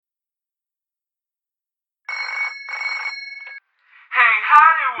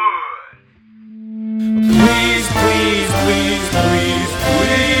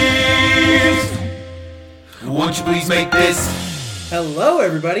Won't you please make this? Hello,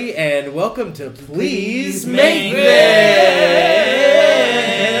 everybody, and welcome to Please Make Make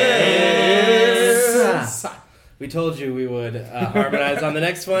This! We told you we would harmonize on the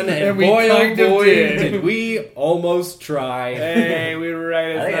next one, and we boy, oh kind of boy, did. did we almost try. Hey, we were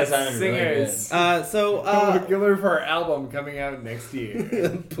right I think as that the sounded really singers. So, We're looking for our album coming out next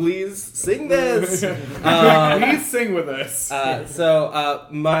year. please sing this. Please sing with us.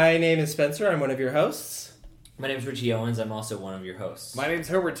 My name is Spencer. I'm one of your hosts. My name's Richie Owens. I'm also one of your hosts. My name's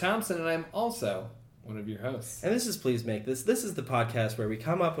Herbert Thompson, and I'm also one of your hosts. And this is Please Make This. This is the podcast where we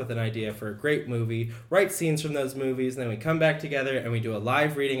come up with an idea for a great movie, write scenes from those movies, and then we come back together and we do a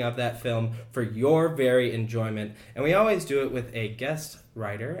live reading of that film for your very enjoyment. And we always do it with a guest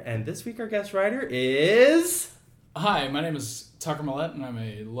writer. And this week our guest writer is... Hi, my name is Tucker Millette, and I'm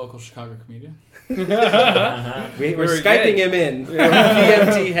a local Chicago comedian. We're Very Skyping good. him in from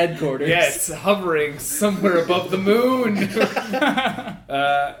PMT headquarters. Yes, hovering somewhere above the moon.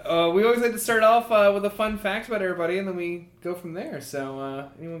 We always like to start off with a fun fact about everybody, and then we go from there. So,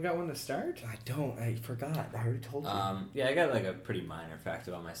 anyone got one to start? I don't. I forgot. I already told you. Yeah, I got like a pretty minor fact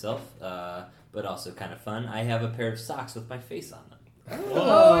about myself, but also kind of fun. I have a pair of socks with my face on them.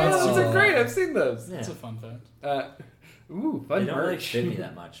 Oh, yeah, that's those are great. I've seen those. Yeah. That's a fun fact. Fun They don't really merch. fit me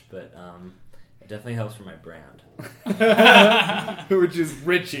that much, but it definitely helps for my brand. Which is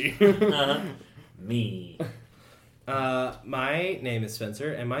Richie. Me. My name is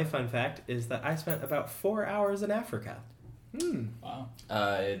Spencer, and my fun fact is that I spent about 4 hours in Africa. Wow.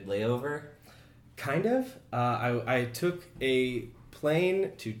 Layover. Kind of. I took a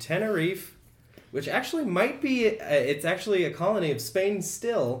plane to Tenerife, which actually might be, it's actually a colony of Spain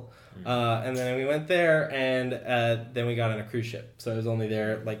still. And then we went there, and then we got on a cruise ship. So I was only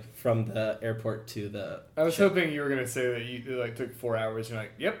there, like, from the airport to the I was ship. hoping you were going to say that you like took 4 hours. You're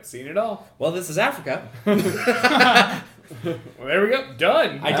like, yep, seen it all. Well, this is Africa. Well, there we go.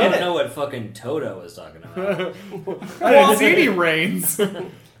 Done. I did don't it. know what fucking Toto was talking about. I didn't see any rains.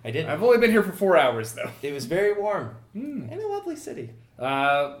 I did. I've only been here for 4 hours, though. It was very warm. And a lovely city.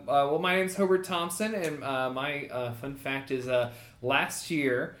 Well, my name's Herbert Thompson, and my fun fact is last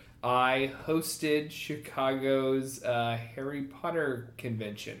year I hosted Chicago's Harry Potter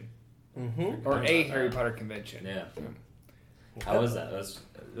convention. Mm-hmm. Or a Harry Potter convention. Yeah. How was that?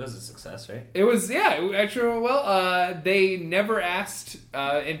 It was a success, right? It was, yeah, it actually went well. They never asked,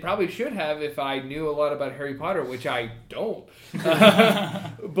 and probably should have if I knew a lot about Harry Potter, which I don't.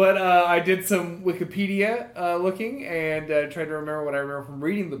 But I did some Wikipedia looking and tried to remember what I remember from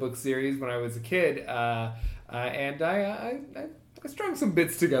reading the book series when I was a kid. And I strung some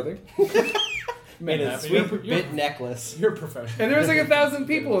bits together. Made a sweet bit necklace. You're a professional. And there was like 1,000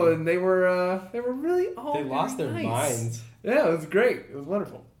 people, and they were really all They lost their nice. minds. Yeah, it was great. It was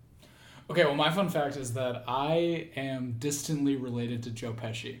wonderful. Okay, well, my fun fact is that I am distantly related to Joe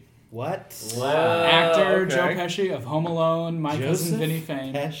Pesci. What? Actor okay. Joe Pesci of Home Alone, My Cousin Vinny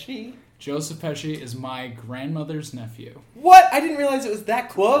Fane. Pesci? Joseph Pesci is my grandmother's nephew. What? I didn't realize it was that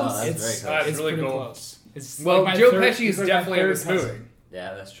close. Oh, that's very cool. That's It's really pretty cool. close. It's Well, like my Joe third- Pesci is it's like my definitely in third this cousin. movie.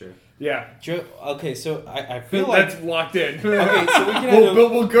 Yeah, that's true. Yeah. Okay, so I feel like... That's locked in. Okay, so we can either...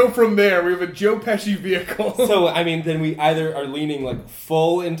 We'll go from there. We have a Joe Pesci vehicle. So, I mean, then we either are leaning, like,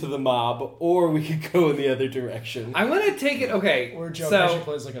 full into the mob, or we could go in the other direction. I'm gonna take it. Okay, Or Joe so Pesci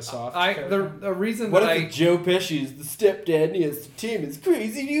plays like a soft character. the reason What that if Joe Pesci is the stepdad and he has to tame his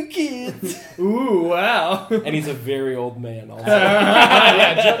crazy new kids? ooh wow. And he's a very old man, also.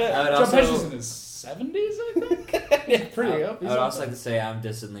 yeah, Joe, I would Joe also- Pesci's in his 70s, I think. Pretty up. I would also like to say I'm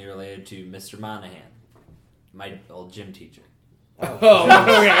distantly related to Mr. Monahan, my old gym teacher. Oh,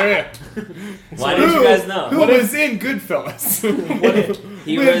 yeah. Why didn't you guys know? Who was in Goodfellas?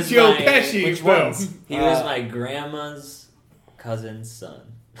 He With was Joe my, Pesci. which Boom. ones? He was my grandma's cousin's son.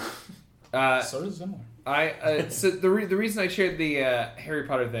 Sort of similar. So the reason I shared the Harry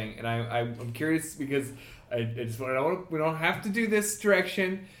Potter thing, and I'm curious because I just we don't have to do this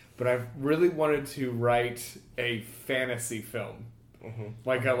direction, but I really wanted to write a fantasy film.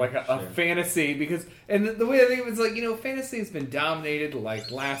 Like a fantasy, because and the way I think of it is like, fantasy has been dominated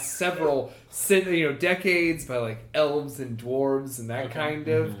like last several decades by like elves and dwarves and that kind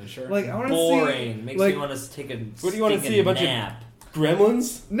of Sure. like I want to Boring. see Makes like, me want to take a What do you want to stinking see? A bunch nap. of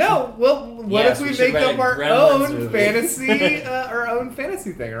gremlins? No, well, what Yes, if we we should make write up a our Gremlins own movie. fantasy, our own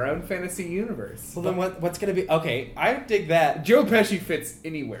fantasy thing, our own fantasy universe? Well, then what's going to be... Okay, I dig that. Joe Pesci fits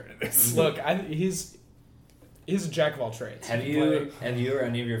anywhere in this. Look, he's a jack of all trades. Have He you can play- or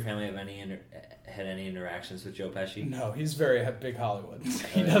any of your family have had any interactions with Joe Pesci? No, he's very big Hollywood.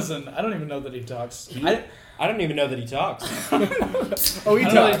 He doesn't. I don't even know that he talks. I don't even know that he talks. Oh, he I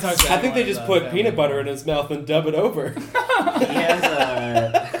don't know that he talks. talks to I think they anyone just about put that. peanut butter in his mouth and dub it over. He has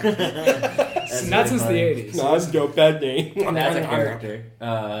a. Not since the 80s. No, I'm Joe Pesci. That's a character.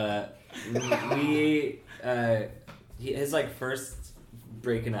 His like first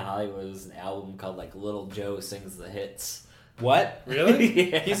break into Hollywood was an album called like Little Joe Sings the Hits. What?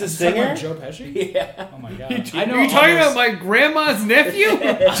 Really? Yeah. He's a Is that singer? like Joe Pesci? Yeah. Oh my god. Are you talking about my grandma's nephew?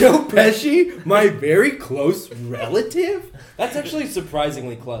 Joe Pesci? My very close relative? That's actually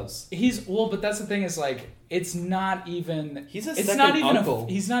surprisingly close. But that's the thing is like it's not even. He's a it's second not even uncle.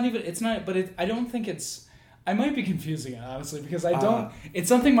 he's not even. It's not. But I don't think it's. I might be confusing it honestly because I don't. It's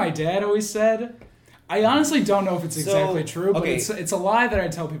something my dad always said. I honestly don't know if it's exactly true, but okay. it's a lie that I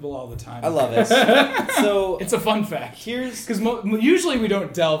tell people all the time. I love it. So It's a fun fact here's because usually we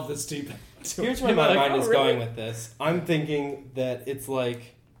don't delve this deep into here's it. where my Like, mind oh, is really? going with this. I'm thinking that it's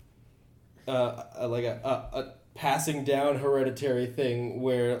like a passing down hereditary thing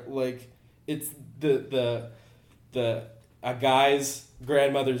where like it's the a guy's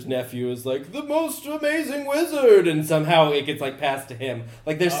grandmother's nephew is like the most amazing wizard, and somehow it gets like passed to him.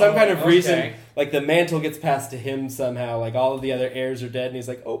 Like there's some kind of reason, okay. like the mantle gets passed to him somehow. Like all of the other heirs are dead, and he's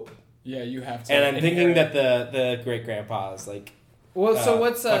like, oh. Yeah, you have to. And I'm thinking inherit. that the great grandpa is like, Well, so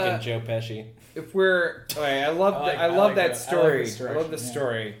what's fucking Joe Pesci? if we're? Okay, I love I love like that that. story. I I like love this the direction,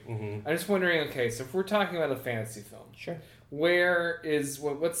 story. Mm-hmm. I'm just wondering. Okay, so if we're talking about a fantasy film, Sure. where is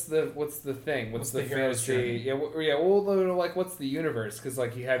what's the thing? What's the hero's fantasy? journey? Well, like what's the universe? Because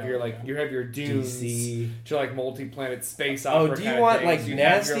like you have you have your dunes, DC. to like multi-planet space Oh, opera. do kind you of want things. like You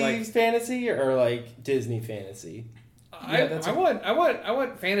have nasty your, fantasy or like Disney fantasy? Yeah, that's I want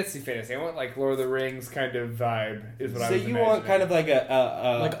fantasy. I want like Lord of the Rings kind of vibe. Is what I So was you want imagining. kind of like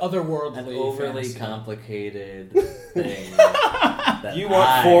a like otherworldly, An overly fantasy. complicated thing. That You want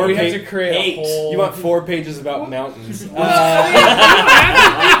I four We have pa- to create hate. a whole. you want 4 pages about mountains.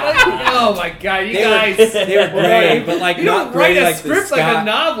 Oh my god, you They guys! were, they were great, but like You not don't write great a like script the like a Scott.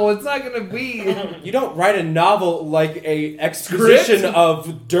 novel. It's not gonna be. You don't write a novel like a exposition Script?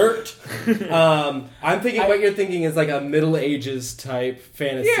 of dirt. I'm thinking what you're thinking is like a Middle Ages type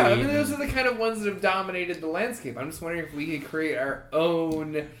fantasy. Yeah, I mean those are the kind of ones that have dominated the landscape. I'm just wondering if we could create our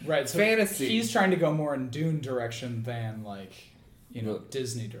own right, so fantasy. He's trying to go more in Dune direction than like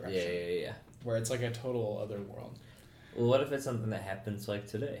Disney Yeah, direction, yeah. where it's like a total other world, Well, what if it's something that happens like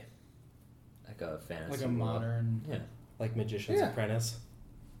today? Like a fantasy like a world? modern. Yeah. like Magician's Yeah. Apprentice.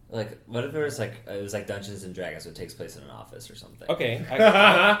 Like, what if it was like Dungeons and Dragons, so it takes place in an office or something? Okay,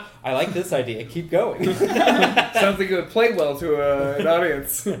 I like this idea. Keep going. Sounds like it would play well to an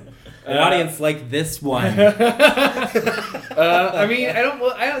audience. An audience like this one. I mean, I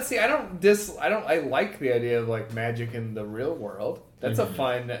like the idea of like magic in the real world. That's a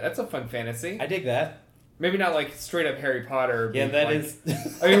fun fantasy. I dig that. Maybe not like straight up Harry Potter. Yeah, but, that like, is.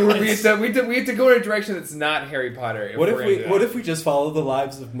 I mean, we have to go in a direction that's not Harry Potter. What if we just follow the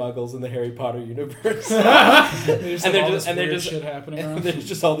lives of Muggles in the Harry Potter universe? There's And they're all just- this and they're weird just- shit happening And around. there's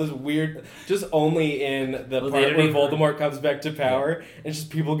just all this weird, just only in the Well, part they where don't even- Voldemort comes back to power, and it's just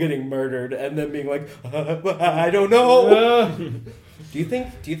people getting murdered, and then being like, I don't know. Do you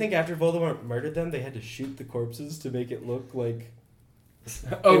think after Voldemort murdered them, they had to shoot the corpses to make it look like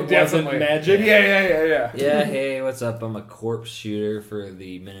Oh, it definitely wasn't magic? Yeah. Yeah, hey, what's up? I'm a corpse shooter for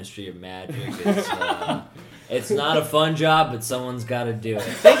the Ministry of Magic. It's not a fun job, but someone's got to do it.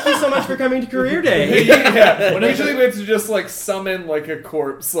 Thank you so much for coming to Career Day. Yeah. Usually we have to just like summon like a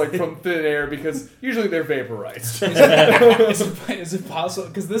corpse like from thin air because usually they're vaporized. Is it possible?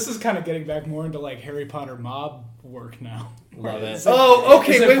 Because this is kind of getting back more into like Harry Potter mob work now. Love it. Oh,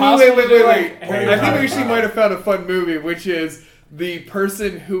 okay. Is it Wait. possible to do, like, I Harry think we Potter actually might have found a fun movie, which is the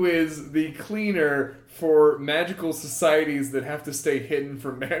person who is the cleaner for magical societies that have to stay hidden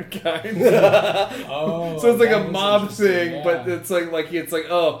from mankind. Oh, So it's like that a was mob interesting, thing, yeah. but it's like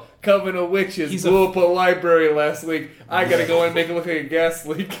oh, Coven of Witches He's blew up a library last week. I gotta go and make it look like a gas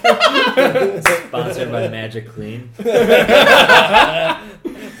leak. Sponsored by Magic Clean.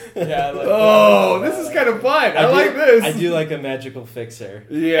 Yeah, I like Oh, this is kind of fun. I like this. I do like a magical fixer.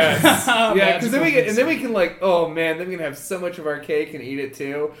 Yes. Yeah, because then Magical we can like, oh man, then we can have so much of our cake and eat it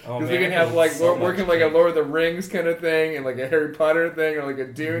too. Oh, Because we man, can have like so working much like a cake. Lord of the Rings kind of thing, and like a Harry Potter thing, or like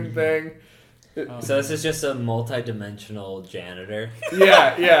a Dune thing. So this is just a multi-dimensional janitor.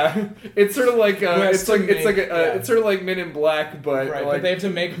 Yeah. It's sort of like has it's like to make- yeah. it's sort of like Men in Black, but Right, like but they have to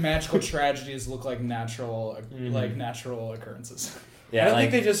make magical tragedies look like natural, like natural occurrences. Yeah, I don't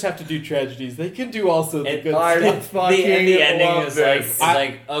like think they just have to do tragedies. They can do also the It- good I stuff. fucking the ending love is like, this. it's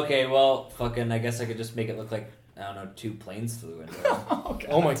like, okay, well, fucking, I guess I could just make it look like, I don't know, 2 planes flew into it.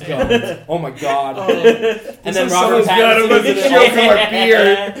 Oh my god! Oh my god! Oh, And then Robert Someone's got Pattinson a is in choke it. on my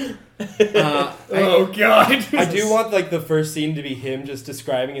beard. Oh god! I do want like the first scene to be him just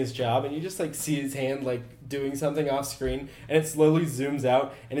describing his job, and you just like see his hand like doing something off screen, and it slowly zooms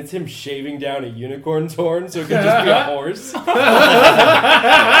out, and it's him shaving down a unicorn's horn, so it could just be a horse.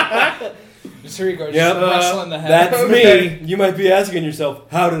 just here you go, just Yep. wrestling the head. That's Okay. me. You might be asking yourself,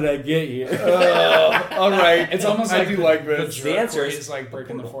 how did I get here? All right, It's almost I like do the, like the this. jerk answer where is- he's like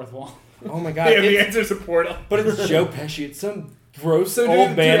breaking the fourth wall. Oh my god! Yeah, the It's- answer's a portal. but it's Joe Pesci. It's some gross So, old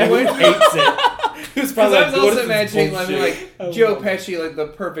dude, man dude, who hates it. Who's Because probably I like, was what also is this imagining, bullshit? like Joe Pesci, like the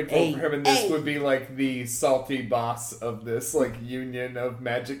perfect role Hey, for him in this hey. would be like the salty boss of this like union of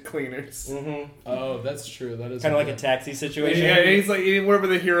magic cleaners. Mhm. Oh, that's true. That is Kind of like a good. taxi situation. Yeah, and he's like whatever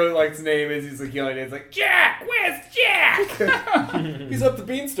the hero like's name is, he's like yelling. He's like Jack, where's Jack? He's up the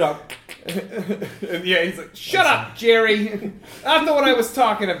beanstalk. And yeah, he's like, shut up, Jerry. That's not what I was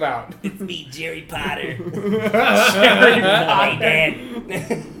talking about. It's me, Jerry Potter. Jerry Potter.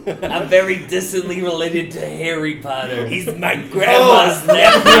 I'm very distantly related to Harry Potter. He's my grandma's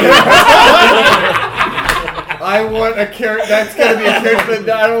nephew. I want a character. That's gotta be a character.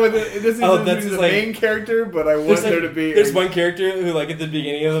 That I don't want. This isn't Oh, that's the just like- main character, but I want There's, there like, to be. there's one character who, like, at the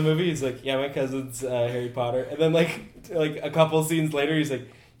beginning of the movie, he's like, "Yeah, my cousin's Harry Potter," and then like a couple scenes later, he's like,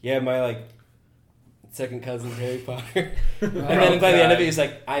 "Yeah, my like second cousin's Harry Potter," and then by the end of it, he's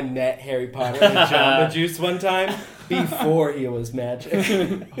like, "I met Harry Potter in Jamba Juice one time before he was magic."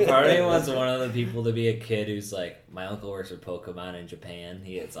 Part of me wants one of the people to be a kid who's like, my uncle works for Pokemon in Japan.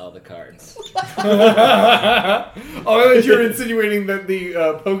 He gets all the cards. Oh, I thought you were insinuating that the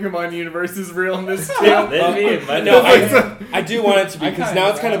Pokemon universe is real in this too. That'd be a fun- No, It's like I do want it to be I because kinda now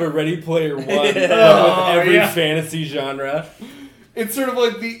it's do kind of that. a Ready Player One Oh, with every yeah. fantasy genre. It's sort of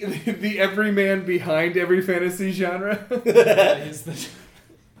like the everyman behind every fantasy genre. Yeah, he's the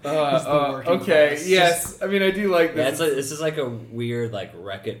working Okay, class. yes. I mean, I do like Yeah, this. this is like a weird like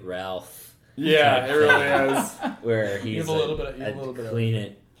Wreck-It Ralph Yeah, it really is. where he's have a little bit of- you have a little bit of- clean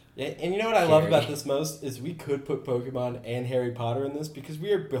it. Yeah, and you know what I love Gary. about this most is we could put Pokemon and Harry Potter in this because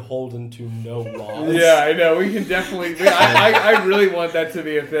we are beholden to no laws. Yeah, I know. We can definitely. I really want that to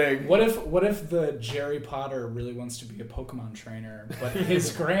be a thing. What if the Jerry Potter really wants to be a Pokemon trainer, but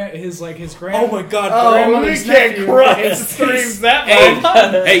his grand Oh my god! Oh, we grandmother's can't nephew cross the is- streams that Hey,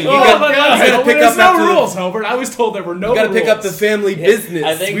 much. hey, you Oh got, my you God. gotta pick There's up no after rules, Hobart. I was told there were no You gotta rules. pick up the family business.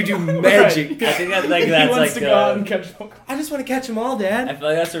 I think- we do magic. I think that's like He that's wants like to go out and catch Pokemon. I just want to catch them all, I Dad. feel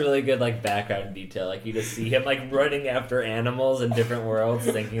like that's a really good like background detail. Like you just see him like running after animals in different worlds,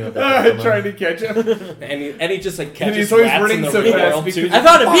 thinking of the Trying to catch him. And he just like And catches he's always rats running in the so real fast world because- too. I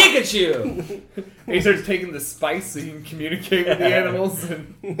found a Pikachu. And he starts taking the spice so he can communicate with the animals.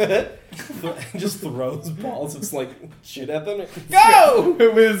 And just throws balls of like shit at them. Go!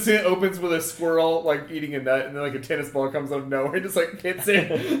 it opens with a squirrel like eating a nut, and then like a tennis ball comes out of nowhere and just like hits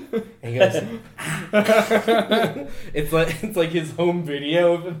him. And he goes. it's like his home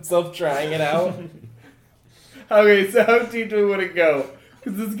video of himself trying it out. Okay, so how deep do we want to go?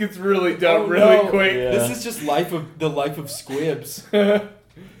 Because this gets really dumb really no. quick. Yeah. This is just the life of squibs.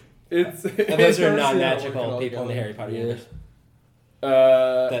 It's And those are Working non-magical all people in the together. Harry Potter Yeah. universe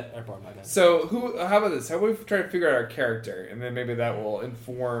uh, that are born by men. so how about this? How about we try to figure out our character, and then maybe that will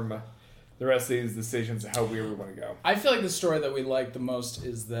inform the rest of these decisions of how we want to go. I feel like the story that we like the most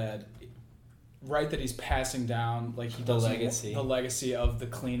is that that he's passing down like he The doesn't legacy. the legacy of the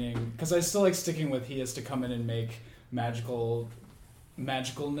cleaning, because I still like sticking with he has to come in and make magicalness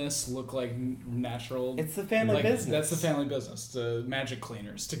look like natural. It's the family like, business. That's the family business. The magic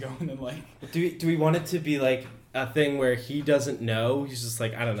cleaners to go in and like. Do we want it to be like a thing where he doesn't know? He's just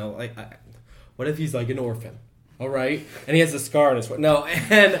like, I don't know. Like, what if he's like an orphan? All right, and he has a scar on his foot. No,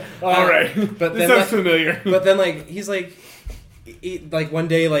 and All right, but this then sounds like, familiar. but then like he's like. Like one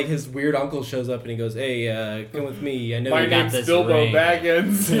day, like his weird uncle shows up and he goes, "Hey, come with me. I know My you got name's this Bilbo ring."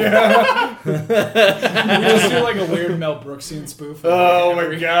 Baggins. Yeah. We just do like a weird Mel Brooksian spoof. Of, Oh like, my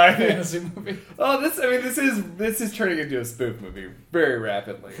every God. fantasy movie. Oh, this is turning into a spoof movie very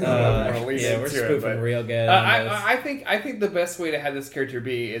rapidly. I don't wanna lean yeah, we're into it, spoofing but- real good. on this. I think the best way to have this character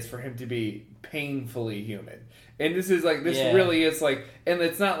be is for him to be painfully human. And this Yeah. really is like, and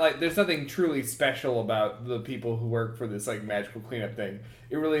it's not like there's nothing truly special about the people who work for this like magical magical cleanup thing.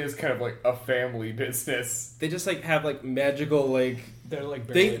 It really is kind of like a family business. They just like have like magical like They're like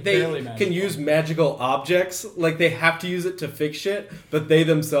they barely magical. can use magical objects. Like they have to use it to fix shit, but they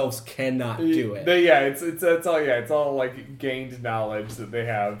themselves cannot do it. It's all like gained knowledge that they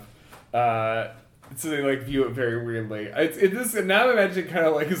have. So they like view it very weirdly. It's now I imagine kind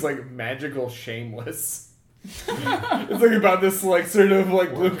of like is like magical shameless. It's like about this like sort of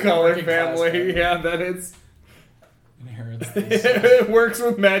like blue collar Working class family. family. Yeah, that is. Inherits these. It works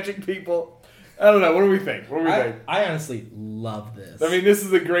with magic people. I don't know. What do we think? I honestly love this. I mean, this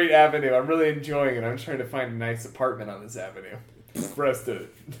is a great avenue. I'm really enjoying it. I'm trying to find a nice apartment on this avenue for us to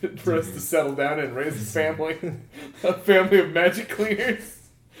settle down and raise a family, a family of magic cleaners.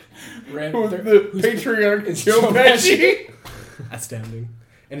 With the patriarch Joe Pesci. Astounding.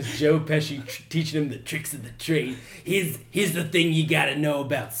 And it's Joe Pesci teaching him the tricks of the trade. Here's the thing you gotta know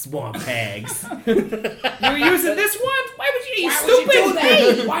about swamp hags. You using this one? Why would you? Why would you do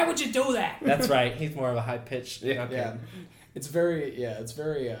that? Why would you do that? That's right. He's more of a high pitched. Yeah. Okay. Yeah. It's very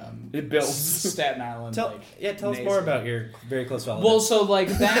It builds. Staten Island. Tell us more nasal. about your very close relative. Well, so like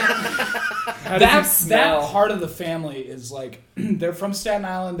that How does he that smell? part of the family is like they're from Staten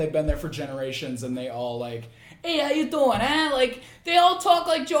Island. They've been there for generations, and they all like, hey, how you doing? Huh? Like they all talk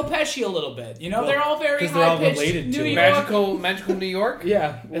like Joe Pesci a little bit. You know, they're all very 'cause they're all high pitched. related to New him. York. Magical New York.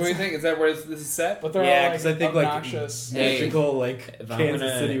 Yeah, What do you think? Is that where this is set? but they're yeah, all because like I think obnoxious. like magical like If I'm Kansas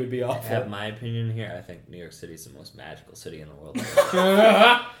gonna City would be awful. have my opinion here, I think New York City is the most magical city in the world.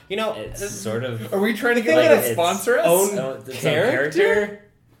 You know, It's sort of Are we trying to get Like, them to it's sponsor us? own- its own character?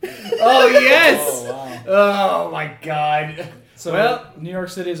 Oh yes! Oh wow. Oh my god! So Well- New York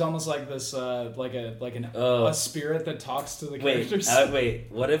City is almost like this, like a spirit that talks to the characters. wait.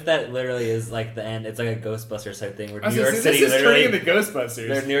 What if that literally is like the end? It's like a Ghostbusters type thing where I was New gonna York say, City this is turning literally, into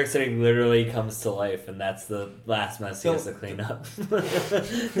Ghostbusters. New York City literally comes to life, and that's the last mess he has to clean up. That's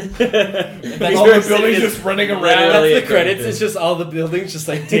all the the city building's is just running around. literally- That's the credits. It's just all the buildings just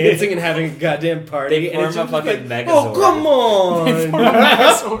like dancing and having a goddamn party. They and it's form a just fucking like, Megazord. Oh come on!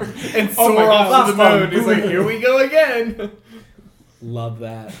 And Oh soar my off God. to the moon. He's like, here we go again. Love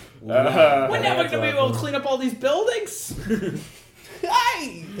that. We're never gonna be able to clean up all these buildings.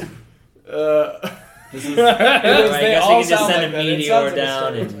 Hey! This is, They I guess all we can just sound send like a that. It meteor sounds like a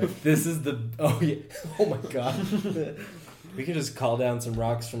down Star and This is the oh my god. We can just call down some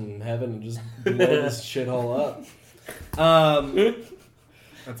rocks from heaven and just blow this shithole up.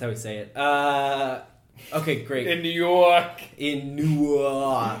 That's how we say it. Okay, great. In New York. In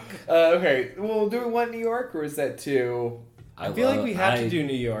Newark. Okay, well, do we want New York or is that too? I feel like we have to do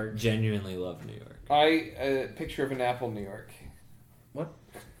New York. Genuinely love New York. Picture of an apple, New York. What?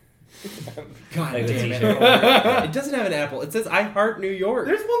 God Like the damn it. t-shirt. It doesn't have an apple. It says I heart New York.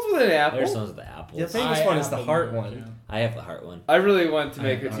 There's ones with an apple. There's ones with the apples. The famous one is the heart one. I have the heart one. I really want to I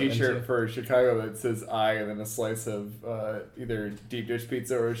make a have that one T-shirt too. for Chicago that says "I" and then a slice of either deep dish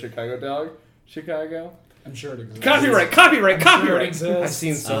pizza or a Chicago dog. Chicago. I'm sure it exists. Copyright! Sure it Copyright! exists. I've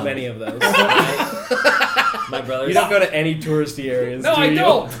seen so many of those. My brother's You don't go to any touristy areas. No, do I you?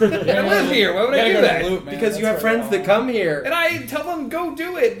 don't. I live here. Why would I You do gotta go that? to Loop, man. Because you That's have where friends they that all- come here. And I tell them, go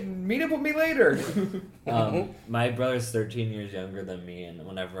do it. Meet up with me later. My brother's 13 years younger than me, and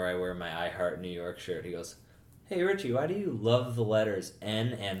whenever I wear my I Heart New York shirt, he goes, "Hey Richie, why do you love the letters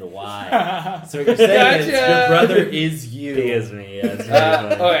N and Y?" So what you're saying is Gotcha. your brother is you. He is me. Yeah, it's very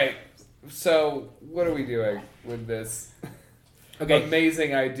funny. Okay, so what are we doing with this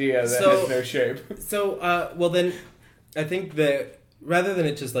amazing idea that So- has no shape? So, well then, I think that rather than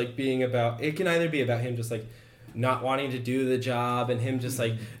it just like being about, it can either be about him just like not wanting to do the job and him just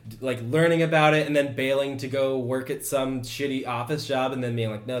like learning about it and then bailing to go work at some shitty office job and then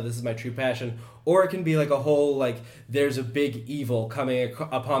being like, no, this is my true passion. Or it can be like a whole like there's a big evil coming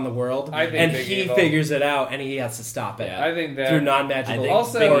upon the world I think and big he evil. figures it out and he has to stop it Yeah. I think that through I non-magical think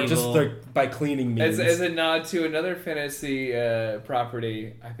Also- or big just evil- by cleaning means. as a nod to another fantasy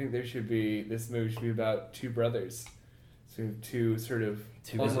property, I think this movie should be about two brothers. So two sort of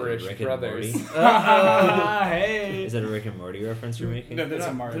Homerish Rick and brothers. Morty? Hey. Is that a Rick and Morty reference you're making? No, they're It's a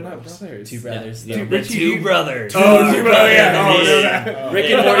not, Mario they're not Bros. brothers. Two brothers. Yeah, Two- the Richie, two you- brothers. Oh, two brothers. Yeah. Oh, no, that. Rick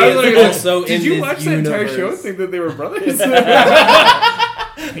and I Morty was is like, also Did in you this watch the entire universe. show and think that they were brothers?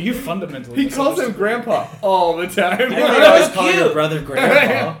 You fundamentally. He calls him Grandpa all the time. I always call your brother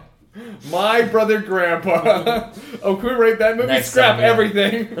Grandpa. My brother Grandpa. Oh, can we rate that movie? Next Scrap time, yeah.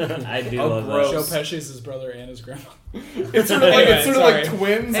 everything. I do Oh, love gross. Joe Pesci's his brother and his grandma. It's sort of like Anyway, sorry.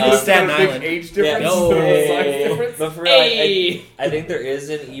 twins, And but it's Staten a big Island. age Yeah. difference. No. a size difference. But for real, Hey! I think there is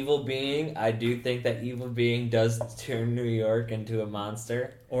an evil being. I do think that evil being does turn New York into a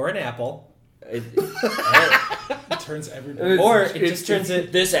monster. Or an apple. It turns everybody. Or it just turns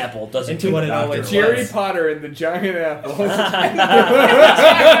it This apple doesn't into do what it Dr. always Harry was. Potter and the Giant Apple.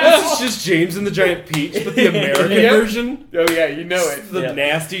 This is just James and the Giant Peach, but the American Yep. version. Oh yeah, you know it. The Yep.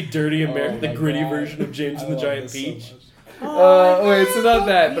 nasty, dirty American, Oh the my gritty God. version of James I and the love Giant this so Peach. much. Wait, so not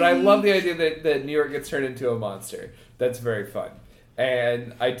that, but I love the idea that New York gets turned into a monster. That's very fun,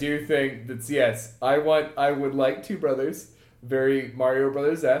 and I do think that's yes. I would like two brothers, very Mario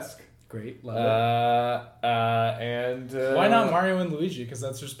Brothers esque. Great, love it. And Why not Mario and Luigi? Because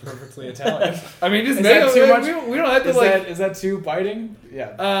that's just perfectly Italian. I mean, just Is make that them. too much? We don't have to like. Is that too biting?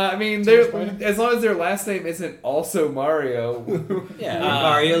 Yeah. I mean, Too much they're biting? as long as their last name isn't also Mario. Yeah,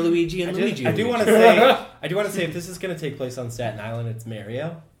 Mario, Luigi, and Luigi. I do want to say if this is going to take place on Staten Island, it's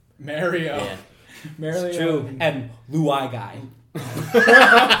Mario. Mario. Yeah. Mario. It's true. And Luai guy. Hey,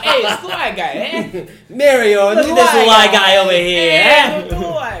 it's the white guy, eh? Mario and Look at this little guy over here. Hey, the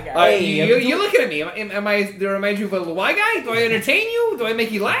white guy. You're looking at me. Am I? Do I remind you of a Luai guy? Do I entertain you? Do I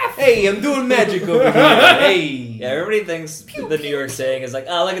make you laugh? Hey, I'm doing magic over here. Hey. Yeah, everybody thinks the New York saying is like,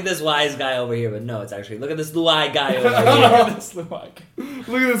 oh, look at this wise guy over here. But no, it's actually, look at this blue-eyed guy over here. That's the white guy.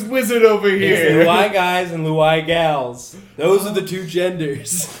 Look at this wizard over It's here. Luai guys and Luai gals. Those are the two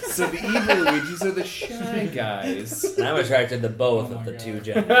genders. So the evil Luigi's are the shy guys. And I'm attracted to both Oh of the my two God.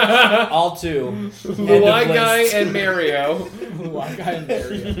 genders. All two. Luai End of guy list. and Mario. The white guy and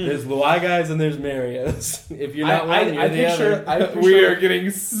Mario. There's Luai guys and there's Marios. If you're not one, you're the other. I picture, We are getting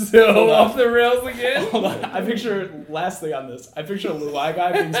so Hold on. off the rails again. Hold on. I picture, lastly on this, I picture Luai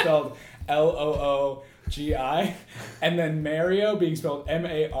guy being spelled Loogi, and then Mario being spelled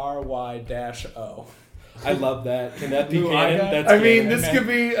Mary-O. I love that. Can that be Luai canon? guy? That's I mean, canon. this could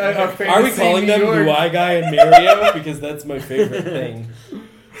be a fantasy. Are we calling them New York. Luai guy and Mario? Because that's my favorite thing.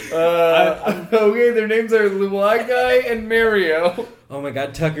 Okay, their names are Luai guy and Mario. Oh my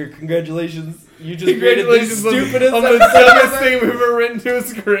God, Tucker! Congratulations! You just created the Congratulations on stupidest the dumbest thing we've ever written to a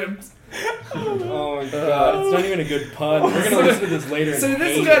script. Oh my God! It's not even a good pun. We're gonna listen to this later. So and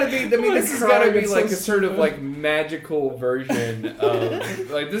this hate has got to it. be. I mean, this has got to crying, be it's like so a sort of stupid. like magical version of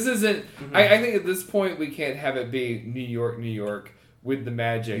like this isn't. I think at this point we can't have it be New York with the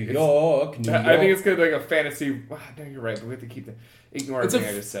magic. New It's- York, New York. I think it's gonna be like a fantasy. No, you're right, but we have to keep ignore It's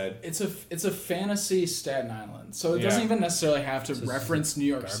everything a I just said. It's a fantasy Staten Island, so it Yeah. doesn't even necessarily have to It's reference New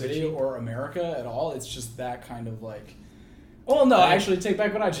York City garbagey. or America at all. It's just that kind of like. Well, no, actually, take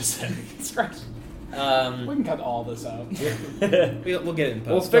back what I just said. Scratch. We can cut all this out. We'll get it in post.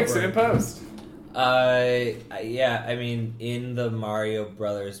 We'll fix Don't it in worry. post. Yeah, I mean, in the Mario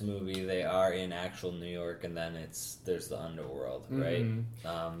Brothers movie, they are in actual New York, and then there's the underworld, right? Mhm.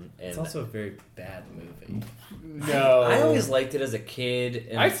 And It's also a very bad movie. No, I always liked it as a kid.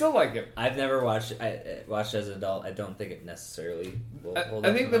 And I still like it. I've never watched. I watched it as an adult. I don't think it necessarily will hold I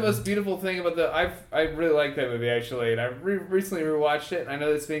up think to the mine. most beautiful thing about I really like that movie actually, and I recently rewatched it. And I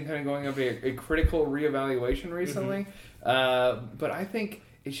know it's been kind of going over a critical reevaluation recently, but I think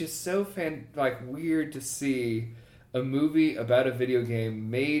it's just so weird to see a movie about a video game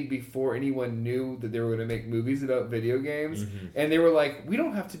made before anyone knew that they were going to make movies about video games, and they were like, we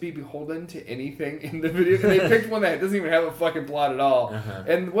don't have to be beholden to anything in the video. And they picked one that doesn't even have a fucking plot at all,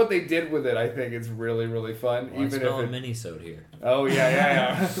 and what they did with it, I think, is really really fun. Well, I even smell a if it, mini-sode here. oh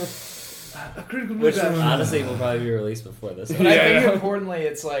yeah. A critical Which reevaluation. honestly will probably be released before this. But I think Yeah. importantly,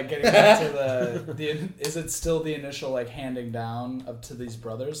 it's like getting back to is it still the initial like handing down up to these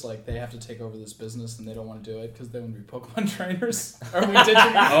brothers? Like they have to take over this business and they don't want to do it because they want to be Pokemon trainers. Are we ditching?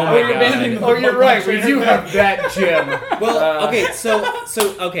 Oh are we my God. abandoning the Oh, you're Pokemon right. We trainer do bit? have that gym. Well, okay, so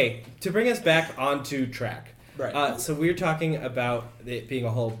to bring us back onto track. Right. So we're talking about it being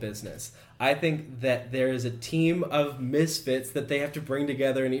a whole business. I think that there is a team of misfits that they have to bring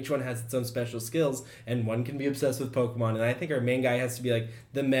together, and each one has its own special skills, and one can be obsessed with Pokemon, and I think our main guy has to be like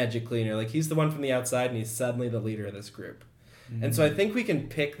the magic cleaner. Like he's the one from the outside, and he's suddenly the leader of this group. And so I think we can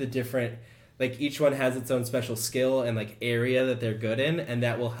pick the different, like each one has its own special skill and like area that they're good in, and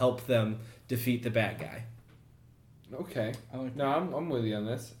that will help them defeat the bad guy. Okay. I like No, I'm with you on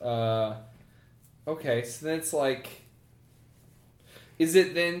this. Okay, so then it's like, is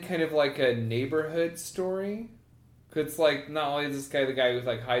it then kind of like a neighborhood story? 'Cause it's like not only is this guy the guy who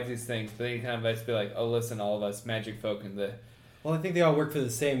like hides these things, but then he kind of has to be like, oh, listen, all of us magic folk in the. Well, I think they all work for the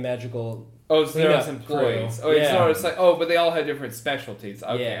same magical. Oh, so they're Cleanup us employees. crew. Oh, it's, Yeah. so it's like, oh, but they all have different specialties.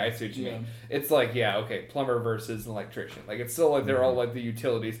 Okay, Yeah. I see what you Yeah. mean. It's like, yeah, okay, plumber versus an electrician. Like, it's still like they're all like the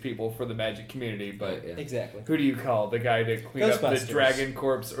utilities people for the magic community, but Yeah. Exactly. who do you call? The guy to clean up the Ghostbusters. dragon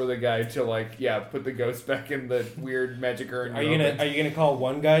corpse, or the guy to like, yeah, put the ghost back in the weird magic urn? Are you gonna call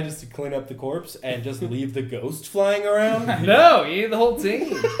one guy just to clean up the corpse and just leave the ghost flying around? No, you need the whole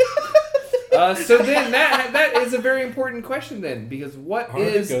team. So then that is a very important question then, because what Are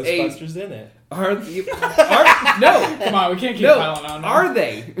is the Ghostbusters in it? No, Come on, we can't keep no, piling on. are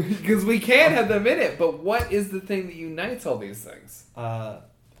they? Because we can have them in it, but what is the thing that unites all these things?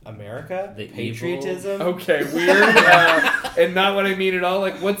 America, The patriotism. Okay, weird, and not what I mean at all.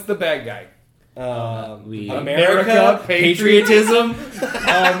 Like, what's the bad guy? America, patriotism.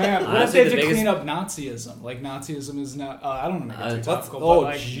 Oh man, what if Honestly, they the have to biggest- clean up Nazism? Like Nazism is not. I don't want to make it too What's- topical, oh, but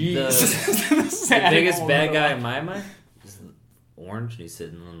like jeez. The biggest bad guy in my mind is Orange, and he's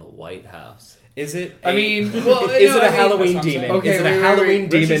sitting in the White House. Is it? I mean, well, is it I a mean- Halloween That's what I'm demon? saying. Okay, is it wait, a wait, Halloween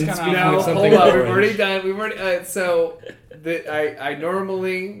wait. Rich is demon? kinda speaking No, of something hold on. orange? We've already done. We've already. So, I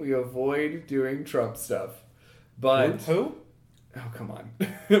normally we avoid doing Trump stuff, but Who? oh come on.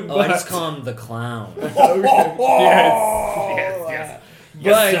 Oh, I just call him the clown.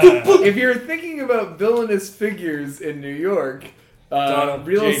 Yes. But if you're thinking about villainous figures in New York, Donald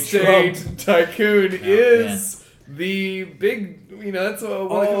real J. estate tycoon Oh, is the big. You know, that's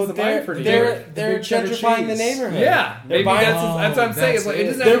what comes to mind for New York. they're big cheddar gentrifying the cheese. neighborhood. Yeah, maybe buying- that's what I'm saying. It's like it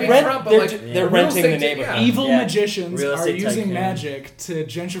doesn't have to be They're Trump, but they're like they're real renting the estate- neighborhood. yeah. Evil Yeah. magicians Real are estate using tycoon. magic to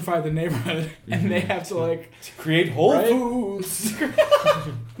gentrify the neighborhood, and they have to like Create Whole Right? Foods.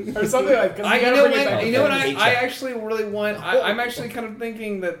 or something like. 'cause I, you you gotta know bring it what? back. You know what? I Paycheck. actually really want. I'm actually kind of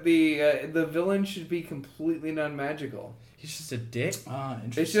thinking that the villain should be completely non-magical. He's just a dick.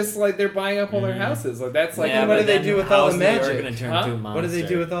 Interesting. It's just like they're buying up all their houses. Like that's like Yeah, what but do they then do with how all is the New York magic? gonna turn Huh? into a monster? What do they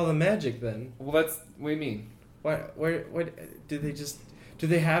do with all the magic then? well, that's what do you mean? What do they just do?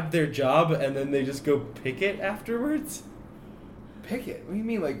 They have their job and then they just go pick it afterwards? Pick it. What do you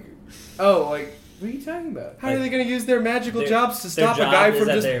mean? Like, oh, like what are you talking about? How are they going to use their magical Their- jobs to their stop a job guy is from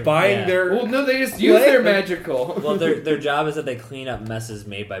that just they're- buying yeah. their? Well, no, they just use What? their magical. Well, their job is that they clean up messes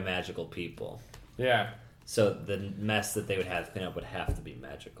made by magical people. yeah. So the mess that they would have to clean up would have to be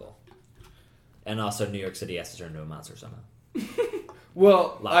magical. And also, New York City has to turn into a monster somehow.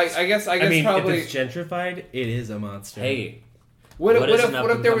 Well, Lots. I guess I mean, probably. if it's gentrified, it is a monster. Hey, What What is an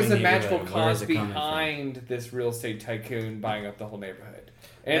if there was a up-and-coming magical neighborhood? Where is cause it coming from? behind this real estate tycoon buying up the whole neighborhood?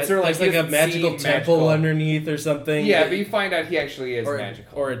 And it's There's sort of like, like a he magical doesn't temple seem magical. underneath or something. Yeah, but you find out he actually is or,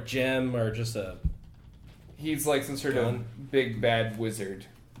 magical. or a gem or just a. He's like some sort Gun. of big bad wizard,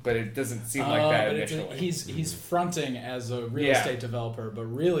 but it doesn't seem like that but it's initially. he's fronting as a real Yeah. estate developer, but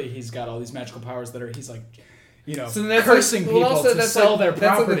really he's got all these magical powers that are he's like, So that's cursing like, people well, also, to that's sell like, their That's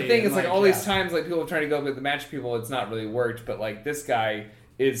like property. the thing. and, It's like all these yeah. times, like people trying to go with the match people. It's not really worked, but like this guy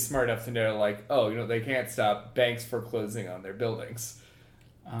is smart enough to know, like, oh, you know, they can't stop banks foreclosing on their buildings.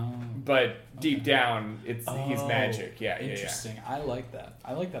 But deep down, he's magic. Yeah, yeah, yeah. Interesting. I like that.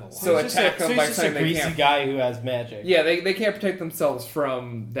 I like that a lot. So he's just attack a, him so by he's just a saying they greasy can't. guy who has magic. Yeah, they can't protect themselves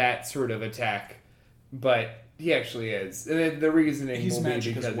from that sort of attack, but he actually is. And then the reasoning He's will be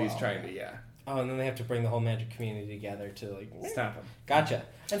magic because as he's well, trying to, Oh, and then they have to bring the whole magic community together to like. stop him. Gotcha.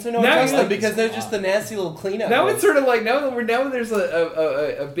 And so no one Now trusts you them like because they're this a just lot. the nasty little cleanup. Now boys. it's sort of like now there's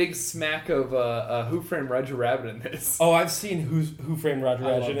a big smack of Who Framed Roger Rabbit in this. Oh, I've seen Who Framed Roger I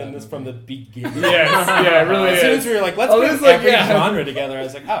love Rabbit that in this movie. from the beginning. Yes, yeah, it really As soon is. as we were like, let's Oh, put this is like, every yeah. genre together, I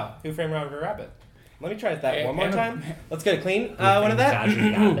was like, oh, Who Framed Roger Rabbit? Let me try that And- one more and- time. Let's get it clean. One of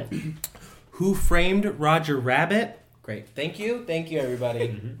that. Who Framed Roger Rabbit? Great. Thank you,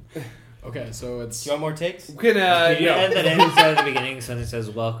 everybody. okay, so it's Do you want more takes? Can you no. add that in at the beginning so it says,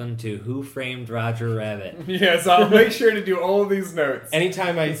 "Welcome to Who Framed Roger Rabbit." Yes, I'll make sure to do all of these notes.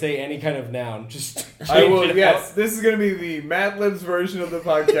 Anytime I say any kind of noun, just I change will. it Yes, out. this is going to be the Mad Libs version of the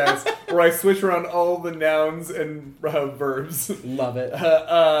podcast where I switch around all the nouns and verbs. Love it.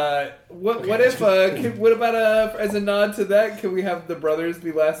 What if? What about as a nod to that? Can we have the brothers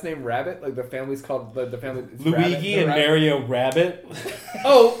be last name Rabbit? Like the family's called the family. It's Luigi and Rabbit. Mario Rabbit.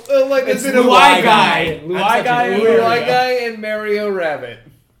 Oh, like it's in a Luai guy. guy. Luai guy. and Luai Mario. guy and Mario Rabbit.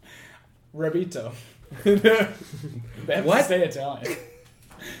 Rabito. They have What? to stay Italian.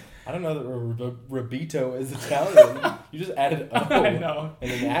 I don't know that Rabito is Italian. You just added O I know.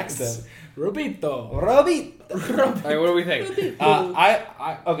 and an accent. Rabito. Rabito. All right, what do we think?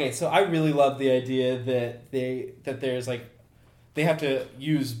 Okay, so I really love the idea that there's like they have to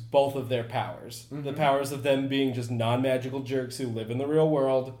use both of their powers. The powers of them being just non-magical jerks who live in the real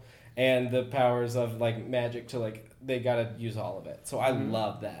world, and the powers of like magic to like they gotta use all of it. So I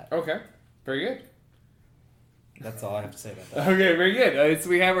love that. Okay, very good. That's all I have to say about that. Okay, very good. So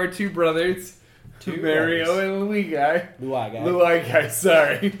we have our two brothers, Mario brothers. and Louis guy. Luai guy. Luai guy,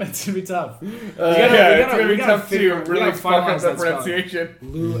 sorry. That's gonna be tough. Yeah, we it's gotta- gonna we be gotta tough figure- to we really gotta fuck up finalize the that spelling. pronunciation.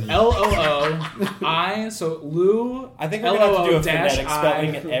 Lou L-O-O-I. So Lou. I think we're gonna have to do a dash phonetic I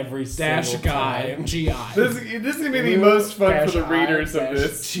spelling every dash single guy time. G-I. This is gonna be the Lou most fun for dash the I readers of dash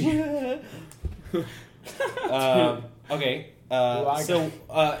this. G. Okay.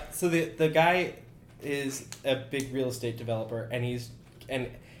 So the guy is a big real estate developer, and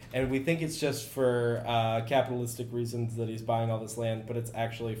we think it's just for capitalistic reasons that he's buying all this land, but it's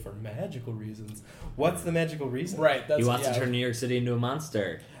actually for magical reasons. What's the magical reason? Right. He wants to turn New York City into a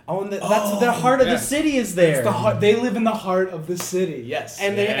monster. Oh, and that's the heart of the city is there. It's the heart. They live in the heart of the city. Yes.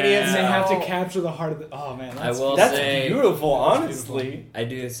 And they have to capture the heart of the. Oh man, That's beautiful. Honestly, I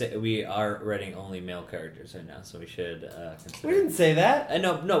do say we are writing only male characters right now, so we should consider. we didn't say that.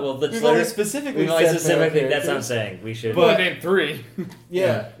 No. Well, We've only specifically We've only said specifically. male That's what I'm characters. saying. We should. But name 3.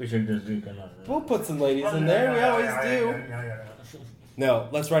 Yeah. We should just do. We'll put some ladies in there. We always do. No,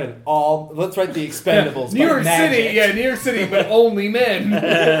 let's write the Expendables. New but York magic. City, New York City, but only men.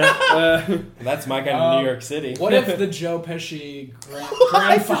 That's my kind of New York City. What if the Joe Pesci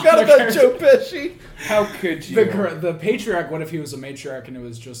I grandfather? forgot about Joe Pesci. How could you? The patriarch. What if he was a matriarch and it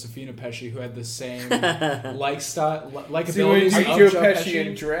was Josephina Pesci who had the same abilities Are of you Joe Joe Pesci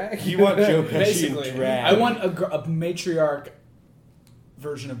in drag? You want Joe Pesci Basically, in drag? I want a matriarch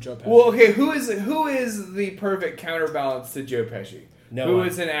version of Joe Pesci. Well, okay, who is the perfect counterbalance to Joe Pesci? No Who one.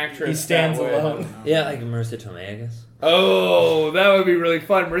 is an actress? He stands that would- alone. Yeah, like Marissa Tomei, I guess. Oh, that would be really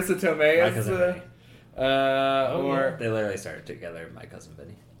fun. Marissa Tomei My as cousin Vinny. or They literally started together. My cousin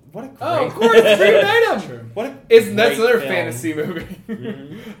Vinny. What a great. oh, of course, reunite him. What a That's great another film. fantasy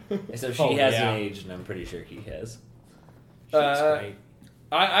movie. So she Oh, has yeah. an age, and I'm pretty sure he has. She's Uh, great.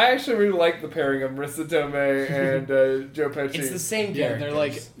 I actually really like the pairing of Marissa Tomei and Joe Pesci. It's the same yeah, characters. they're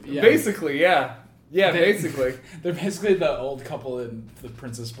like Basically, yeah. Yeah, They- basically. They're basically the old couple in The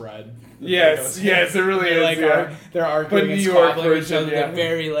Princess Bride. Yes, it really They're is. like yeah. they're arguing But New and York squabbling with each version, other. yeah. They're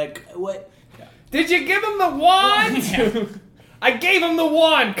very like what? Did you give him the wand? I gave him the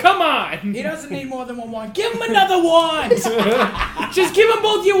wand. Come on. He doesn't need more than one wand. Give him another wand. Just give him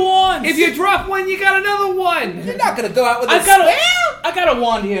both your wands. If you drop one, you got another one. You're not gonna go out with I got a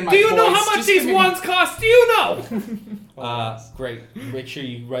wand here in my Do you know voice. how much Just these give me- wands cost? Do you know? Great. Make sure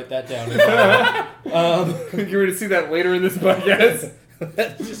you write that down. You're going to see that later in this podcast.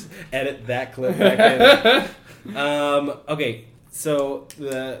 Just edit that clip back in. Okay, so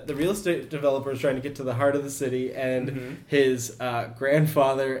the real estate developer is trying to get to the heart of the city, and his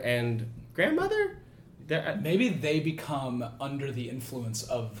grandfather and grandmother, Maybe they become under the influence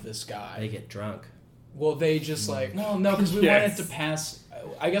of this they guy. get drunk. Well, they just like no, because we Yes. wanted to pass.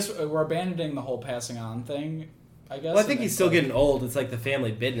 I guess we're abandoning the whole passing on thing. I guess. Well, I think and he's it's still like- getting old. It's like the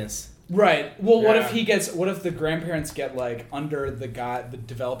family business. Right. Well, what Yeah. what if the grandparents get like under the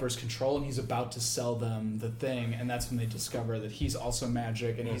developer's control and he's about to sell them the thing, and that's when they discover that he's also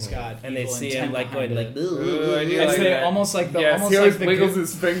magic and he's got And they evil see intent him like behind going it. like, Ooh, I do And like so they that. almost like the Yes, almost he always like the wiggles good-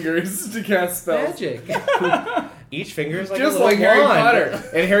 his fingers to cast spells. magic. Each finger is like Just a little like Harry wand. Potter.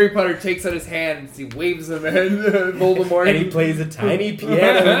 And Harry Potter takes out his hands, he waves them at Voldemort. And he plays a tiny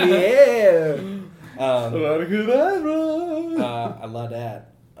piano in the air. I love that.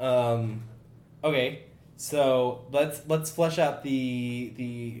 Okay, so let's flesh out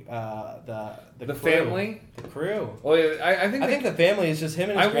the crew. family? The crew. Well, yeah, I think the family is just him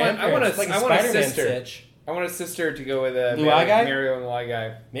and his I want grandparents. a- It's like a I want a Spider-Man sister. stitch. I want a sister to go with Blue Eye Guy? Mario and the Eye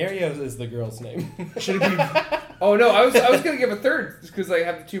Guy. Mario is the girl's name. Should it be? Oh no, I was gonna give a third because I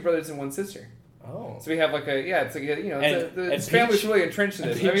have the 2 brothers and 1 sister. Oh. So we have like it's like a, And this family's Peach? really entrenched in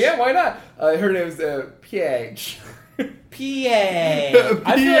this. I Peach? mean, yeah, why not? Her name's Peach. PA. I feel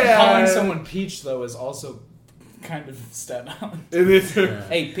like Yeah. calling someone Peach though is also kind of Staten Island. It is.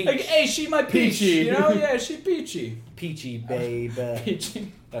 Hey, Peach. Like, hey, she my peach. Peachy. You know, yeah, she peachy. Peachy, babe.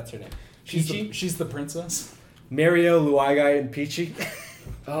 Peachy. That's her name. She's the princess. Mario, Luigi, and Peachy.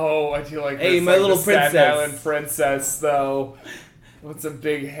 Oh, I do like Hey, this, my like little the Staten princess. Island princess though, with some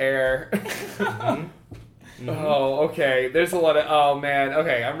big hair. Oh, okay. There's a lot of. Oh man.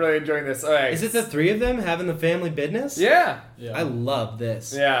 Okay, I'm really enjoying this. All right. Is it the 3 of them having the family business? Yeah. Yeah. I love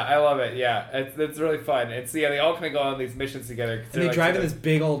this. Yeah, I love it. Yeah, it's really fun. It's they all kind of go on these missions together. 'cause And they're they like drive in sort this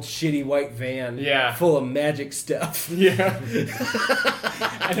big old shitty white van. Yeah. Full of magic stuff. of- Yeah.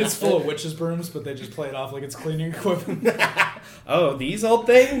 And it's full of witches' brooms, but they just play it off like it's cleaning equipment. Oh, these old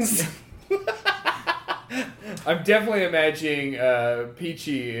things? I'm definitely imagining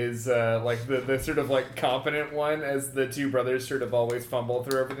Peachy is like the sort of like competent one, as the 2 brothers sort of always fumble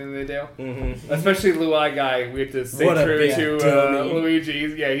through everything they do. Mm-hmm. Especially Luigi guy, we have to stay What a true big to dummy.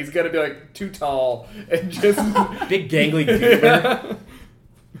 Luigi. He's got to be like too tall and just Big gangly goober.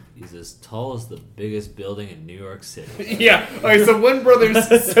 He's as tall as the biggest building in New York City. Yeah. Okay, so one brother's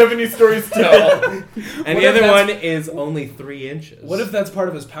 70 stories tall. And What the if other that's- one is only 3 inches. What if that's part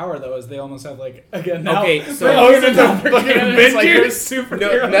of his power though? Is they almost have like again now? Okay, so- they're Oh, using it's a them for fucking canon, it's like Avengers? they're superheroes.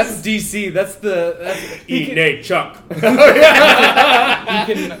 No, that's DC. That's Eat Nate Chuck.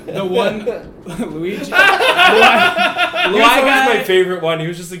 He can the one Luigi. He was always guy- my favorite one. He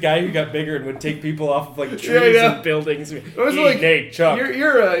was just a guy who got bigger and would take people off of like trees yeah. and buildings. It was Eat like, Nate Chuck.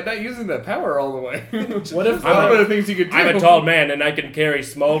 You're not using that power all the way. What if I don't know the things you could do. I'm a tall man and I can carry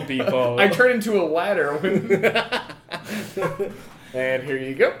small people. I turn into a ladder when. And here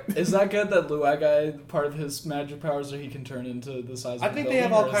you go. is that good that Luai guy part of his magic powers are he can turn into the size of I the think building, they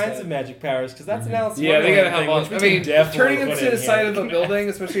have all or is kinds that- of magic powers because that's an Alice in Yeah, they gotta Wonderland have thing, all. which we I can mean, definitely turning put into in the side here. of the building,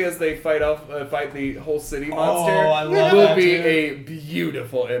 especially as they fight the whole city monster, I love will that, be dude. a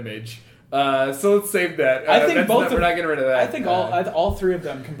beautiful image. So let's save that. I think that's both not, of- we're not getting rid of that. I think all 3 of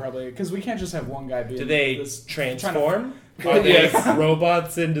them can probably because we can't just have one guy be. Do they this, transform? Are they Yes.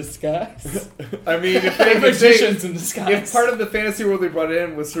 robots in disguise? I mean, if They're they, magicians in disguise. if part of the fantasy world they brought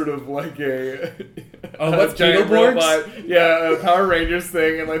in was sort of like a what's giant Beetleborgs? robot, yeah, a Power Rangers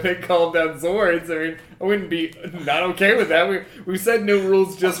thing, and like they called down Zords. I mean, I wouldn't be not okay with that. We said no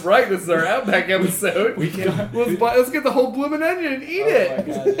rules, just right. This is our Outback episode. We can. let's get the whole bloomin' onion and eat Oh it.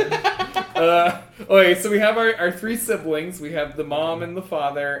 my god, dude. Okay, so we have our 3 siblings. We have the mom and the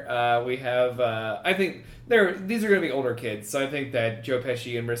father. We have, I think these are going to be older kids, so I think that Joe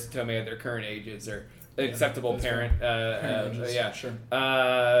Pesci and Marissa Tomei at their current ages are acceptable that's parent. Yeah, sure.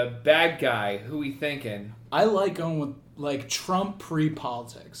 Bad guy. Who we thinking? I like going with like Trump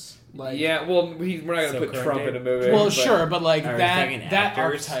pre-politics. Like, Yeah, well, we're not going to So put current Trump day. in a movie. well, but- sure, but like Are we that thinking that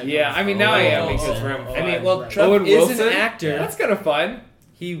actors? archetype. Yeah, of- I mean, now I am Oh, because oh, we're oh, I mean, right, well, right. Trump Owen is Wilson? an actor. That's kind of fun.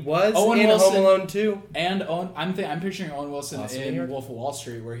 He was Owen in Wilson- Home Alone 2. And I'm picturing Owen Wilson Awesome, New in York. Wolf of Wall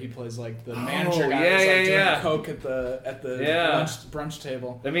Street, where he plays like the Oh, manager guy yeah, who's like yeah, doing yeah. coke at the Yeah. brunch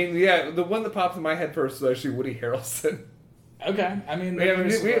table. I mean, yeah, the one that popped in my head first was actually Woody Harrelson. Okay, I mean, We have a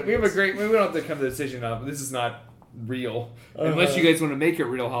there's- great. We don't have to come to the decision of this is not real unless you guys want to make it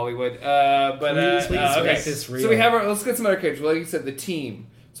real, Hollywood. Please okay. make this real. So we have let's get some other characters. Well, like you said, the team.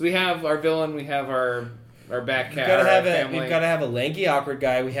 So we have our villain. We have our back We've cat. got to have family. we've got to have a lanky, awkward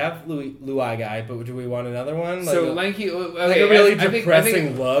guy. We have Luai guy, but do we want another one? So a, lanky. like Okay, a really I think-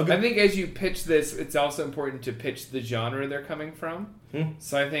 depressing lug. I think as you pitch this, it's also important to pitch the genre they're coming from.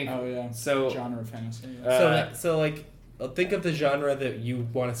 So I think. Oh yeah, So genre fantasy. so like, think of the genre that you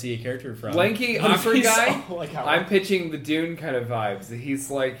want to see a character from. lanky, What if awkward he's guy. so, like how I'm pitching the Dune kind of vibes. He's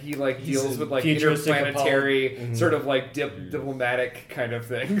deals a with like futuristic interplanetary, Mhm. sort of like diplomatic kind of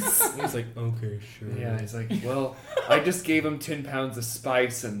things. He's like, okay, sure. Yeah, he's like, well, I just gave him 10 pounds of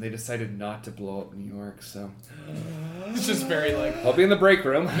spice, and they decided not to blow up New York. So it's just very like I'll be in the break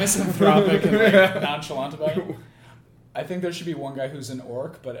room. misanthropic and like nonchalant about it. I think there should be one guy who's an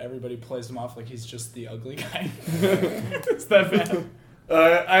orc, but everybody plays him off like he's just the ugly guy. It's that bad.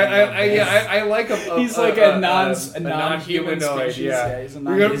 I like a He's like a non-human non-humanoid. species. Yeah, He's a We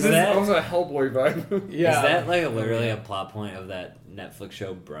non- got Is this that- also a Hellboy vibe. Yeah. Is that like literally a plot point of that Netflix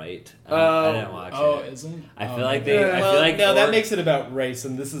show Bright? I didn't watch Oh, it. isn't? I Oh, feel like my they. God. I Well, feel like no, that orc- makes it about race,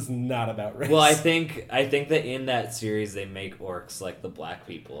 and this is not about race. Well, I think that in that series they make orcs like the black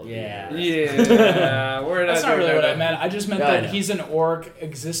people. Of the Yeah. universe. Yeah, we're That's not really doing what I that. meant. I just meant Yeah, I that know. he's an orc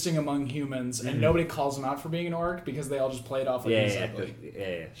existing among humans, and nobody calls him out for being an orc because they all just play it off like he's ugly.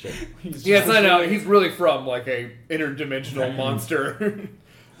 Yeah, sure. He's Yeah, it's just- not. He's really from like a interdimensional monster group.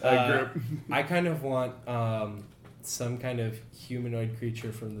 I kind of want some kind of humanoid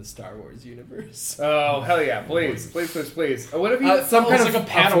creature from the Star Wars universe. Oh hell yeah! Please. What if he's some kind of a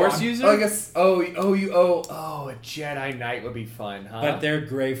Padawan. Force user? I guess. Oh, a Jedi Knight would be fun, huh? But they're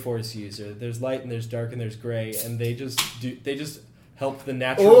gray Force user. There's light and there's dark and there's gray, and they just help the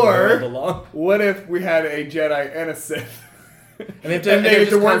natural Or- world along. What if we had a Jedi and a Sith? And they have And they have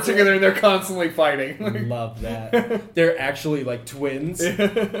to work constantly- together, and they're constantly fighting. Love that. They're actually like twins.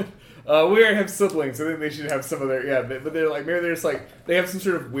 We already have siblings. I think they should have some of their but they're like maybe they're just like they have some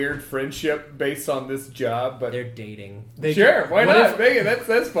sort of weird friendship based on this job. But They're dating. sure, why what not? if- Make it. That's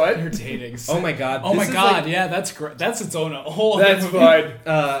They're fun. dating. Oh my god. Oh my this is god! like- Yeah, that's great. That's its own whole. That's other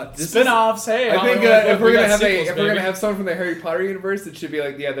fun. This is- Spin-offs. Hey, I think Hollywood, if we we're got gonna have sequels, if we're baby. gonna have someone from the Harry Potter universe, it should be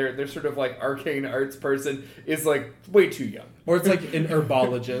like they're sort of like arcane arts person is like way too young. Or it's like an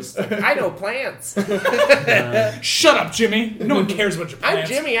herbologist. I know plants. Shut up, Jimmy. No one cares about your I'm plants.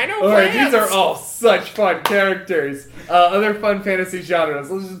 Jimmy. I know All right, plants. these are all such fun characters. Other fun fantasy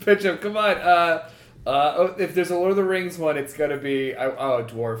genres. Let's just pitch them. Come on. If there's a Lord of the Rings one, it's gonna be a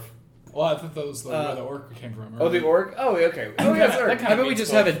dwarf. Well, I thought that was where the orc came from. Oh, the orc? Oh, okay. Oh, yeah, sorry. That How kinda about we makes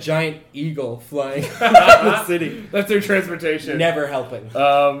just both. have a giant eagle flying around the city? That's their transportation. Never helping.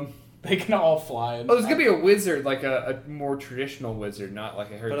 They can all fly. And Oh, there's gonna be a wizard, like a more traditional wizard, not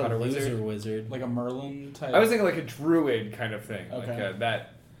like a Harry But a Potter loser wizard. wizard. like a Merlin type. I was thinking like a druid kind of thing, Okay. like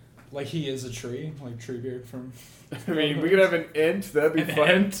that. like he is a tree, like Treebeard from. I mean, we could have an ent. That'd be An fun.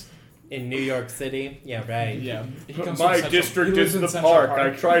 ent? In New York City? Yeah, right. Yeah. He comes My from Central- district he lives is in the Central park. I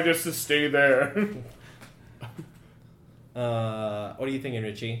try just to stay there. What are you thinking,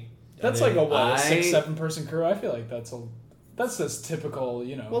 Richie? That's like a I- 6-7 person crew. I feel like that's this typical,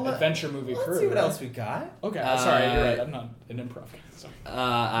 Well, adventure movie Let's crew. see what right? else we got. Okay, sorry, you're right. I'm not an improv guy.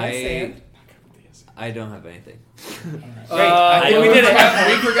 Sorry. I don't have anything. Great, I think we did it.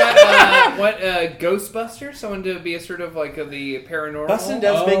 We forgot what Ghostbuster. Someone to be a sort of like the paranormal. Bustin'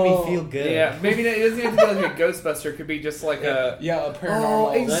 does make me Oh. feel good. Yeah, maybe it doesn't have to be like a Ghostbuster. It could be just like a. Yeah, a Oh, paranormal. a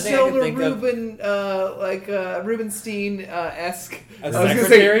I think I could Zelda think of- Rubin, like Rubenstein esque. A I was gonna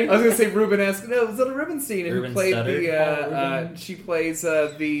secretary? say Ruben-esque. No, Zelda Rubinstein, who Ruben played Studdard? the. She plays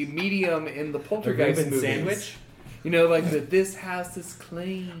the medium in the The Poltergeist Reuben movies. sandwich? You know, like this house is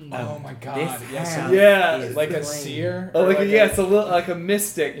clean. Oh my god! This Yes, house Yeah. is like a clean. seer. Oh, or like, a- it's a little like a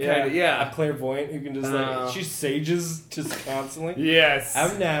mystic kind of. A Yeah. clairvoyant who can just Oh. she sages just constantly. Yes.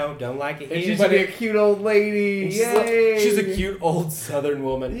 No, don't like it And here. she's be a cute old lady. And Yay. she's a cute old Southern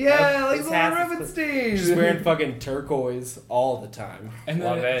woman. Yeah, like This Laura house is- Rubenstein. She's wearing fucking turquoise all the time. And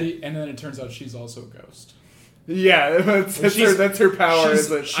Love then, it. and then it turns out she's also a ghost. Yeah, that's her power. she's- Is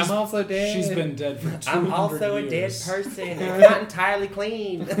that she's- I'm also dead. She's been dead for 200 I'm also a dead years. person. It's not entirely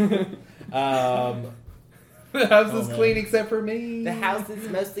clean. The house is man. clean except for me. The house is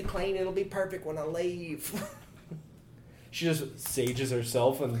mostly clean. It'll be perfect when I leave. She just sages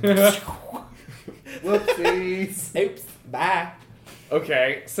herself and Whoopsies. oops, bye.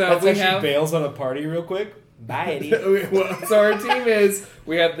 Okay, so That's we how she have. bails on a party real quick. Bye, Eddie. So our team is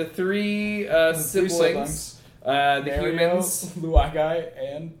we have the three Three siblings, the Mario, humans, Luagai,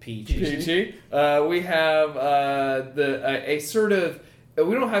 and Peachy. Peachy. We have a sort of.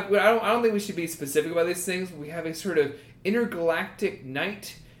 We don't have. I don't think we should be specific about these things. We have a sort of intergalactic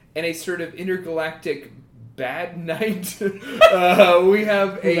knight and a sort of intergalactic bad knight. We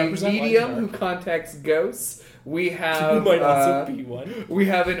have Who a represent light medium and who dark. contacts ghosts. We Who have might also be one. we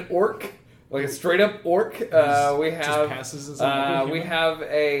have an orc, like a straight up orc. We just have passes as a we have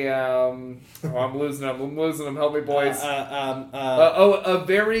a I'm losing them. Help me, boys. A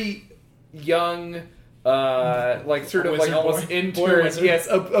very young, like sort of like Wizard almost boy? intern. Boy wizard? Yes,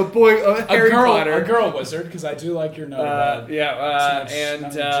 a boy, a Harry Potter. a girl wizard, because I do like your note about Yeah, too much-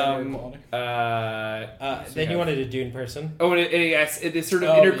 not gender equality. Then you wanted a Dune person. Oh, and yes, it is sort of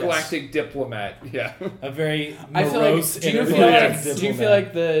Oh, intergalactic diplomat. Yeah. A very I feel morose like. Do you feel intergalactic like, do you diplomat. feel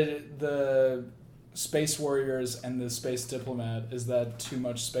like the space warriors and the space diplomat is that too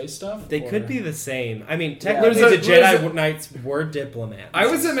much space stuff? They or- could be the same. I mean, Yeah. technically, the There's Jedi Knights were diplomats. I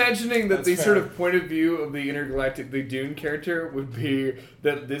was imagining that That's the sort fair. of point of view of the the Dune character would be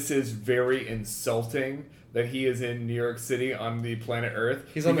that this is very insulting that he is in New York City on the planet Earth.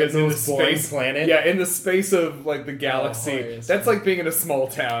 He's on the because in most boring planet. Yeah, in the space of like the galaxy. hilarious. That's like being in a small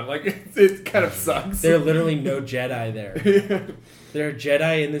town. Like it kind of sucks. There are literally no Jedi there. There are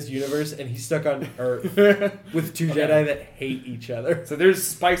Jedi in this universe, and he's stuck on Earth with two Jedi that hate each other. So there's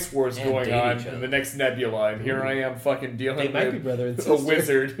spice wars And going date on each in other. the next nebula, and here I am fucking dealing They might with be brother and a sister.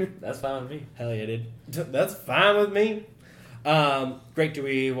 wizard. That's fine with me. Hell yeah, dude. That's fine with me. Great. Do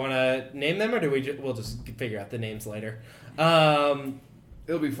we want to name them, or do we? We'll just figure out the names later.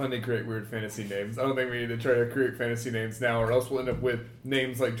 It'll be fun to create weird fantasy names. I don't think we need to try to create fantasy names now, or else we'll end up with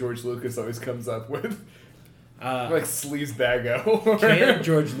names like George Lucas always comes up with, like Sleazebago. Can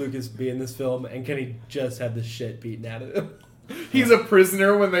George Lucas be in this film, and can he just have the shit beaten out of him? He's a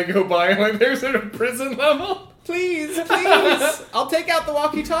prisoner when they go by, like there's at a prison level. Please, I'll take out the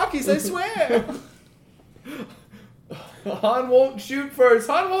walkie-talkies. I swear. Han won't shoot first.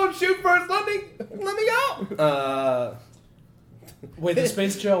 Han won't shoot first. Let me go. Wait, the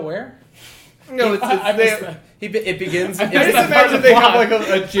space jail where? No, it's I missed they, that. It begins. I just imagine they have like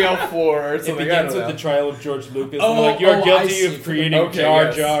a jail floor or It something. begins with the trial of George Lucas. Oh, and like, you're I guilty see. of creating Okay, Jar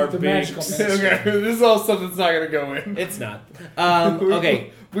yes. Jar The Binks. magical Okay, this is all stuff that's not going to go in. It's not.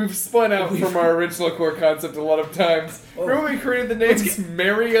 Okay. We've spun out from our original core concept a lot of times. Remember when we created the names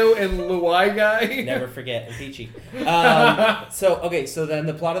Mario and Luai Never forget, and Peachy. So then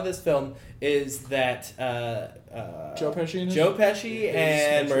the plot of this film is that Joe Pesci and Joe Pesci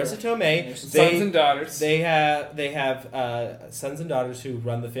and Marissa Tomei, Sons and daughters. they have sons and daughters who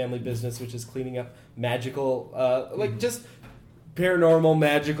run the family business, which is cleaning up magical, just paranormal,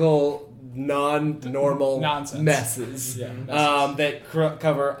 magical, non-normal Nonsense. messes. Yeah, That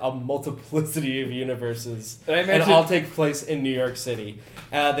cover a multiplicity of universes And I and imagine- all take place in New York City.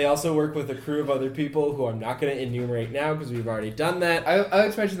 They also work with a crew of other people who I'm not going to enumerate now because we've already done that. I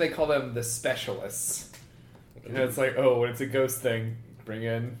like to imagine they call them the specialists. You know, it's like, oh, when it's a ghost thing, bring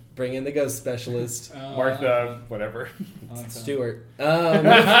in Bring in the ghost specialist, Martha, whatever. I like that. Stewart.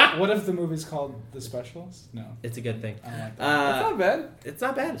 What if the movie's called The Specialist? No, It's a good thing. I don't like that. That's not bad. It's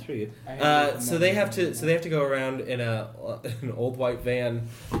not bad. It's pretty good. I hate it when So they have movies to. So they have to go around in an old white van,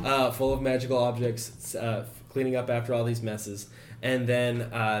 full of magical objects, cleaning up after all these messes. And then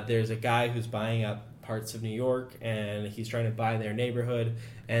there's a guy who's buying up parts of New York, and he's trying to buy their neighborhood,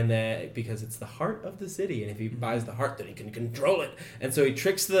 and then because it's the heart of the city, and if he buys the heart, then he can control it. And so he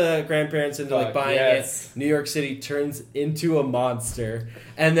tricks the grandparents into like buying yes. it. New York City turns into a monster,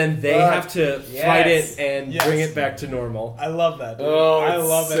 and then they Fuck, have to yes. fight it and Yes. bring it back to normal. I love that. Dude. Oh, I it's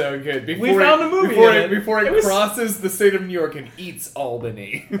love it. so good. We found a movie before in it. before it It was- crosses the state of New York and eats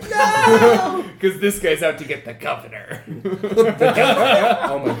Albany. No, because this guy's out to get the governor.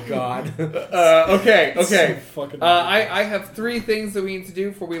 Oh my god. Okay. So fucking I have 3 things that we need to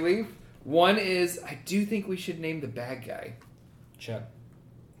do before we leave. One is I do think we should name the bad guy. Check.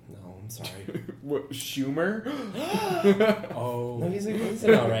 No, I'm sorry. What, Schumer? Oh. No, he's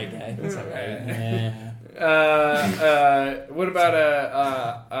an alright guy. He's alright. What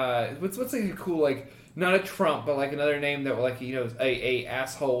about what's like a cool like not a Trump but like another name that like you know a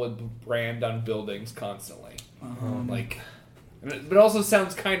asshole would brand on buildings constantly like but also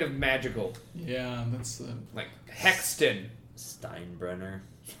sounds kind of magical Yeah, that's like Hexton Steinbrenner.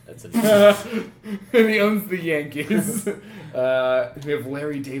 That's a and he owns the Yankees. We have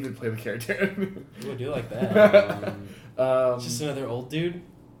Larry David play the character. You would do like that. Just Another old dude.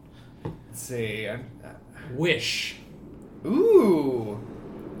 let's see. Wish. Ooh,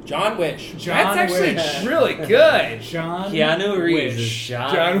 John Wish. John that's actually Wish. really good. John. Keanu Reeves is Wish.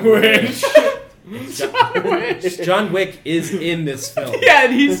 John Wish. John Wick is in this film. Yeah,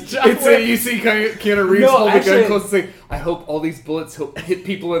 and he's John It's you see Keanu Reeves No, hold the actually- gun close and say, I hope all these bullets hit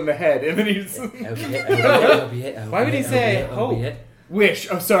people in the head. And then he's... Why would he say, "Hope"? Wish.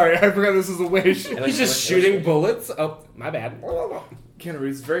 Oh, sorry. I forgot this was a wish. He's just shooting bullets. Oh, my bad. Keanu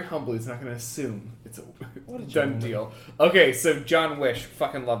Reeves is very humble. He's not going to assume it's a a done gentleman. deal. Okay, so John Wish.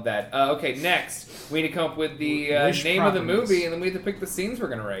 Fucking love that. Okay, next. We need to come up with the Wish name of the properties. movie, and then we have to pick the scenes we're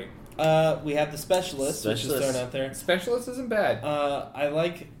going to write. We have the specialist, which is Specialist. thrown out there. Specialist isn't bad. I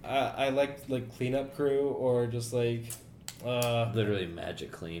like cleanup crew or just like Literally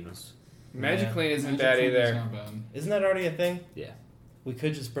Magic Clean was. Magic yeah. Clean isn't Magic bad Clean is either. not bad. isn't that already a thing? Yeah. We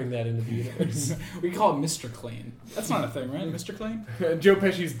could just bring that into the universe. We call it Mr. Clean. That's not a thing, right? Mr. Clean? Joe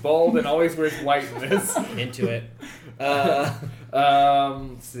Pesci's bald and always wears white in this. into it.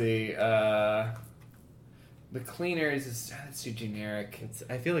 Let's see. The Cleaners is that's too generic.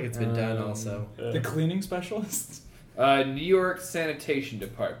 I feel like it's been done also. The cleaning specialist? New York Sanitation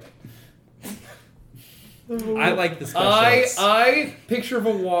Department. I like the specialist. I picture of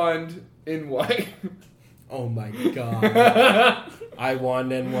a wand in white. Oh my god. I won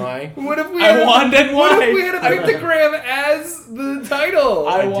NY. What if we? I had a- wand and What if white. we had a pictogram as the title?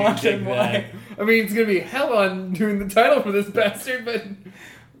 I do want dig and that. white. I mean, it's gonna be hell on doing the title for this bastard, but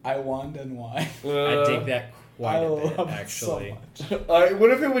I want and why. I dig that quite I a bit, love actually. it so much.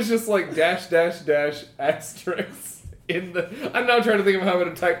 What if it was just like dash dash dash asterisk in the? I'm now trying to think of how I'm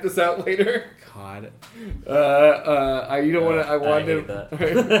gonna type this out later. God. You don't want to. I I wanted. hate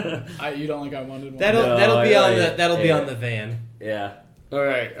that. You don't like I wanted one? That'll No, that'll be I on like the it. that'll be Yeah. on the van. Yeah. All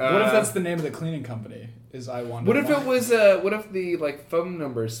right. What if that's the name of the cleaning company? Is I want What and if why? it was? What if the like phone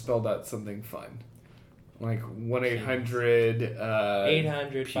number spelled out something fun, like 1-800.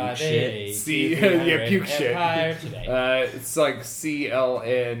 800 puke 588 shit. Yeah, puke shit. Empire today. It's like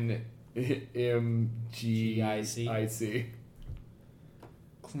CLNMGIC.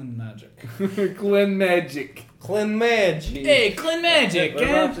 Clean Magic. Glen Magic. Clean Magic. Hey, Clean Magic, What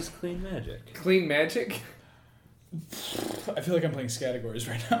about man! just Clean Magic? Clean Magic. I feel like I'm playing categories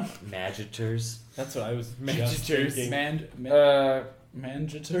right now. Magiters. That's what I was Magiters. just thinking.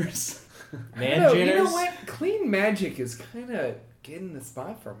 Managers. No, you know Managers? what? Clean Magic is kind of getting the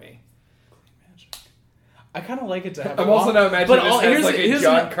spot for me. I kind of like it to have. I'm also now imagining but all- this has here's- like a here's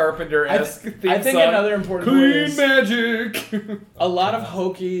John an- Carpenter-esque theme I think song. another important point Clean is Magic. a lot of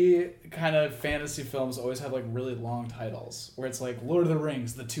hokey kind of fantasy films always have like really long titles, where it's like Lord of the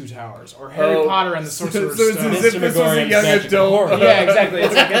Rings, The Two Towers, or Harry Potter and the Sorcerer's so it's Stone. as if Mr. this was a Megorium's young Magic adult. Horror. Yeah, exactly.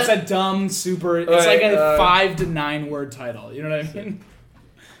 It's a dumb, super. It's like Right, a 5 to 9 word title. You know what I mean?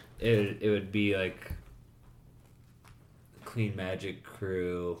 It would be like Clean Magic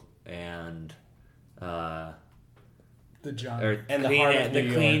Crew and The John. or And the clean, Heart of the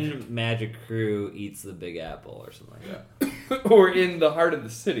New Clean Magic Crew eats the Big Apple or something like that. Or in the heart of the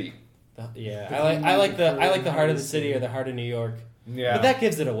city. Yeah, The I like Clean Magic the Crew heart of and the city or the heart of New York. Yeah. But that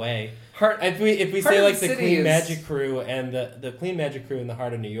gives it away. Heart. If we Heart say of like the the City Clean is- Magic Crew and the Clean Magic Crew and the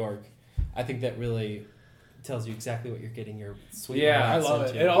Heart of New York, I think that really tells you exactly what you're getting your sweet. Yeah, I love it.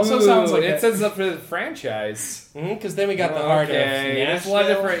 into. It also sounds like it a- sets up for the franchise. Because then we got the heart of Okay, there's a lot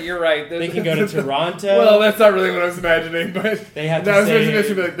Nashville. different. You're right. They can go to Toronto. Well, that's not really what I was imagining, but They have no, to I was imagining this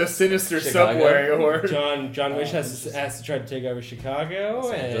say would be like the sinister Chicago. subway or John Wish has to try to take over Chicago,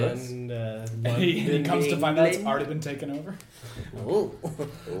 Los Angeles. and he comes to find out it's England. already been taken over. Ooh.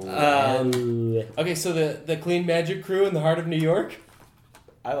 Okay, so the Clean Magic Crew and the Heart of New York.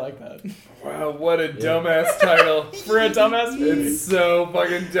 I like that. wow, what a dumbass title For a dumbass movie. It's so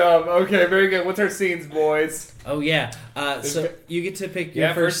fucking dumb. Okay, very good. What's our scenes, boys? Oh yeah. So good- you get to pick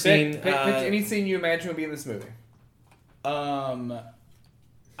your first scene. Pick any scene you imagine would be in this movie.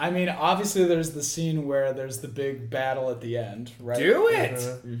 I mean, obviously, there's the scene where there's the big battle at the end, right? Do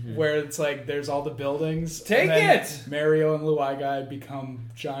it. Where it's like there's all the buildings. Take and then it! Mario and Luigi become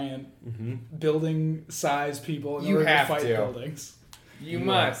giant building-size people in You order have to fight to. buildings. You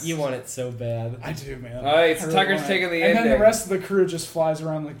must. You want it so bad. I do, man. All right, so I really Tucker's want it. taking the And then ending. the rest of the crew just flies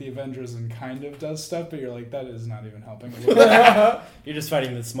around like the Avengers and kind of does stuff, but you're like, that is not even helping. You're just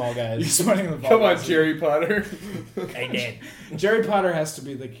fighting the small You're guys. sweating the ball. Come on, Jerry Potter. I did. Jerry Potter has to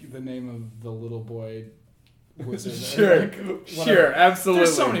be the name of the little boy wizard. Sure, Like, whatever. sure, absolutely.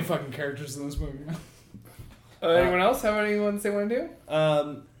 There's so many fucking characters in this movie. Anyone else have anyone they want to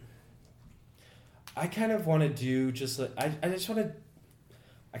do? I kind of want to do just like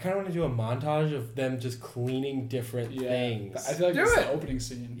I kind of want to do a montage of them just cleaning different things. I feel like Do that's it. the opening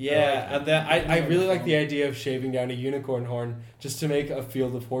scene. Yeah, and that I really like the film. idea of shaving down a unicorn horn just to make a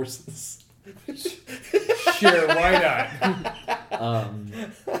field of horses. Sure, why not?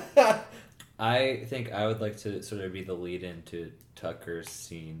 I think I would like to sort of be the lead into Tucker's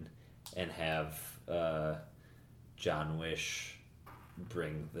scene and have John Wish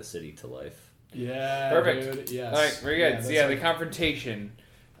bring the city to life. Yeah. Perfect. Dude, yes. All right, very good. that's So yeah, the like- confrontation,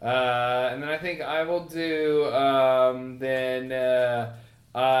 and then I think I will do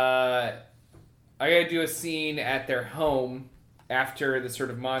I gotta do a scene at their home after the sort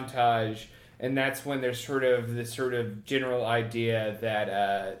of montage, and that's when there's sort of this sort of general idea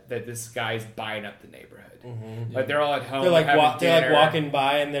that that this guy's buying up the neighborhood. Like they're all at home. They're like having they're like dinner. walking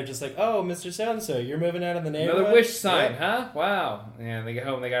by and they're just like, "Oh, Mr. So and So, you're moving out of the neighborhood." Another wish sign, Yep. huh? Wow. And they get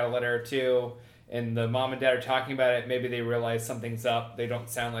home, they got a letter or two, and the mom and dad are talking about it. Maybe they realize something's up. They don't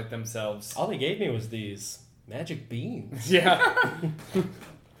sound like themselves. All they gave me was these magic beans. Yeah.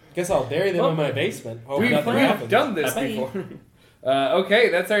 Guess I'll bury them in my basement. Hope We've nothing happens. done this Bye-bye. before. Okay,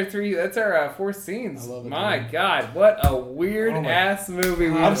 that's our four scenes. I love it, My dude. God, what a weird Oh my- ass movie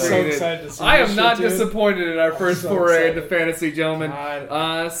we I'm so created. excited to see I this am not shit, dude. disappointed in our first so foray excited. into fantasy, gentlemen.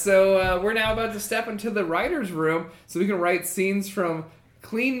 God. So we're now about to step into the writer's room so we can write scenes from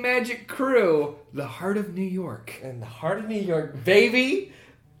Clean Magic Crew, The Heart of New York. And the heart of New York, baby.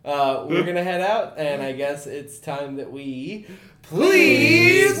 We're gonna head out, and I guess it's time that we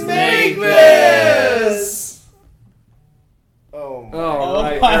Please make this! Oh my. Oh,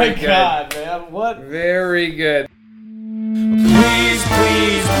 right, my very good. God, man! What? Very good. Please,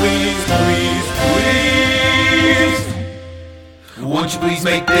 please, please, please, please. Won't you please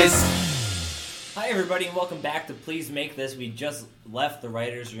make this? Hi, everybody, and welcome back to Please Make This. We just left the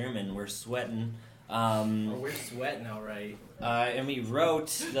writer's room, and we're sweating. We're sweating, all right. And we wrote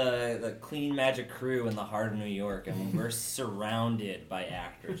the Clean Magic Crew in the heart of New York, and we're surrounded by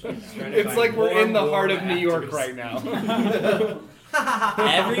actors right now. It's like we're in the heart of New York right now.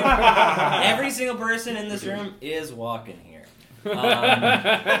 Every single person in this room is walking here.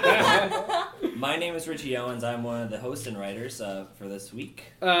 My name is Richie Owens. I'm one of the hosts and writers for this week.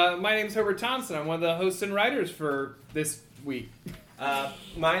 My name's Herbert Thompson. I'm one of the hosts and writers for this week.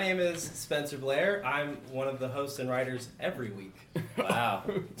 My name is Spencer Blair. I'm one of the hosts and writers every week. Wow.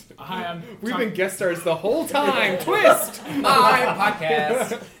 Hi, I'm. We've been guest stars the whole time. Twist! My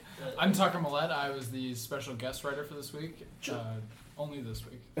podcast. I'm Tucker Millette. I was the special guest writer for this week. Only this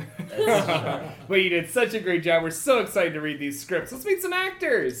week. But you did such a great job. We're so excited to read these scripts. Let's meet some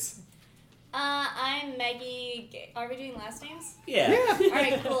actors. I'm Maggie. Are we doing last names? Yeah. All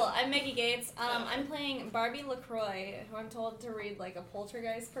right, cool. I'm Maggie Gates. I'm playing Barbie LaCroix, who I'm told to read like a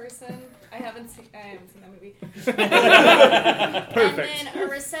poltergeist person. I haven't seen that movie. Perfect. And then a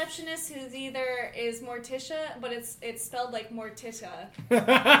receptionist who's is Morticia, but it's spelled like Morticia.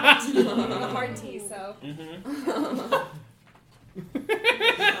 A hard T. So.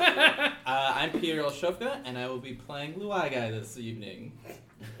 I'm Pierre Olshofka, and I will be playing Luagai this evening.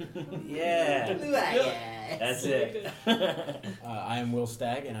 Yeah. That's it. I am Will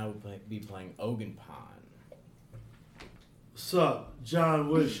Stagg, and I will be playing Ogun Pond. Sup, John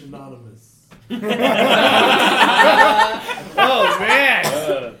Wish Anonymous. Oh man!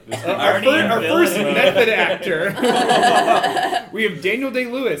 Our first method actor. We have Daniel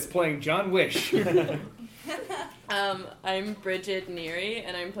Day-Lewis playing John Wish. I'm Bridget Neary,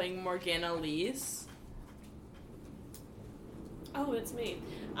 and I'm playing Morgana Lees. Oh, it's me.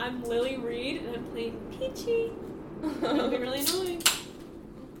 I'm Lily Reed, and I'm playing Peachy. It'll be really annoying.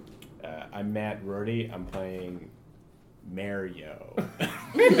 I'm Matt Rorty. I'm playing Mario.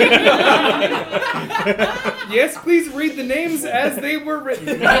 Yes, please read the names as they were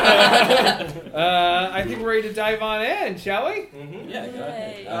written. I think we're ready to dive on in, shall we? Mm-hmm. Yeah, go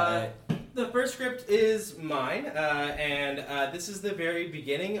ahead. The first script is mine, and this is the very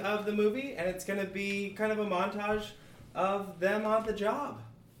beginning of the movie, and it's going to be kind of a montage of them on the job.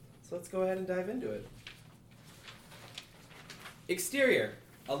 So let's go ahead and dive into it. Exterior,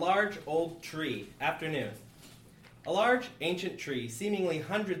 a large old tree, afternoon. A large, ancient tree, seemingly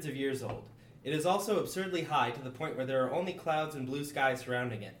hundreds of years old. It is also absurdly high to the point where there are only clouds and blue sky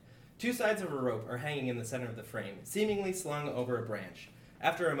surrounding it. Two sides of a rope are hanging in the center of the frame, seemingly slung over a branch.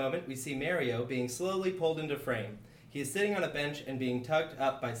 After a moment, we see Mario being slowly pulled into frame. He is sitting on a bench and being tugged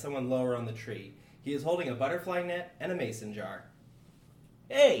up by someone lower on the tree. He is holding a butterfly net and a mason jar.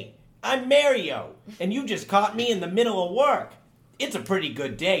 Hey, I'm Mario, and you just caught me in the middle of work. It's a pretty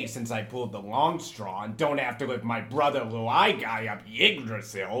good day since I pulled the long straw and don't have to lift my brother Luagai up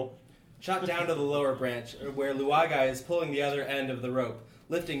Yggdrasil. Shot down to the lower branch, where Luagai is pulling the other end of the rope,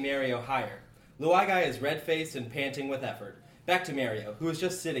 lifting Mario higher. Luagai is red-faced and panting with effort. Back to Mario, who is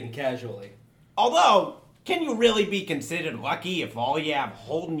just sitting casually. Although, can you really be considered lucky if all you have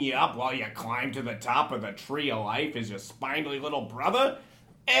holding you up while you climb to the top of the tree of life is your spindly little brother?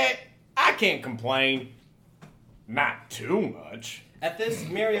 I can't complain. Not too much. At this,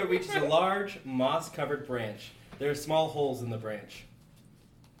 Mario reaches a large, moss-covered branch. There are small holes in the branch.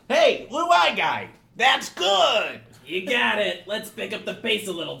 Hey, Luagai, that's good! You got it. Let's pick up the pace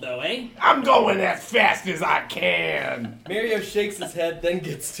a little, though, eh? I'm going as fast as I can. Mario shakes his head, then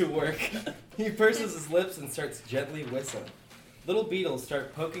gets to work. He purses his lips and starts gently whistling. Little beetles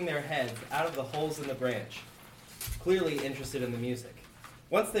start poking their heads out of the holes in the branch, clearly interested in the music.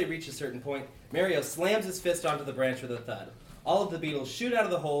 Once they reach a certain point, Mario slams his fist onto the branch with a thud. All of the beetles shoot out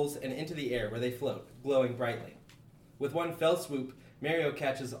of the holes and into the air, where they float, glowing brightly. With one fell swoop, Mario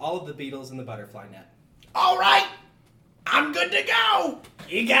catches all of the beetles in the butterfly net. All right, I'm good to go.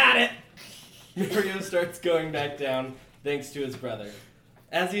 You got it. Mario starts going back down, thanks to his brother.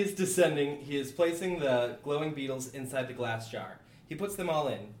 As he is descending, he is placing the glowing beetles inside the glass jar. He puts them all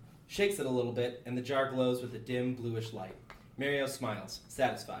in, shakes it a little bit, and the jar glows with a dim, bluish light. Mario smiles,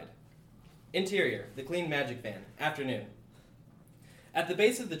 satisfied. Interior, the clean magic van, afternoon. At the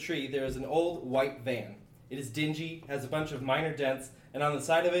base of the tree, there is an old white van. It is dingy, has a bunch of minor dents, and on the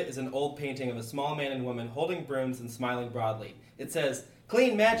side of it is an old painting of a small man and woman holding brooms and smiling broadly. It says,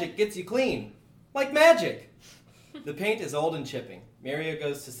 "Clean magic gets you clean." Like magic! The paint is old and chipping. Mario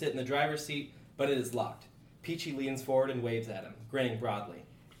goes to sit in the driver's seat, but it is locked. Peachy leans forward and waves at him, grinning broadly.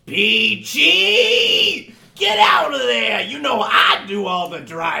 Peachy! Get out of there! You know I do all the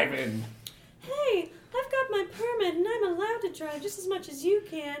driving. Hey, I've got my permit and I'm allowed to drive just as much as you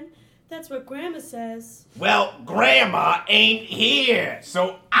can. That's what Grandma says. Well, Grandma ain't here,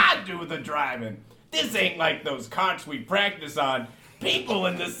 so I do the driving. This ain't like those carts we practice on. People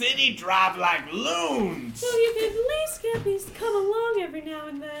in the city drive like loons. So you could at least get me to come along every now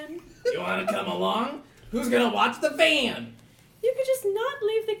and then. You want to come along? Who's going to watch the van? You could just not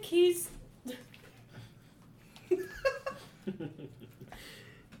leave the keys...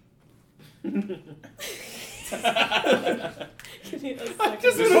 Give me a second.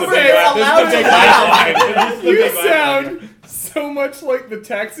 Just want to say, you sound so much like the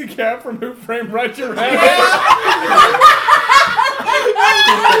taxi cab from Who Framed Roger Rabbit.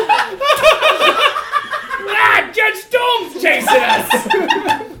 Judge Doom's chasing us.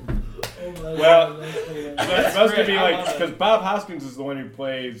 Well, it's supposed to be like, because Bob Hoskins is the one who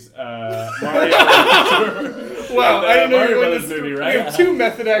plays Mario. Wow, I didn't know you were in Brothers this movie, We right? have two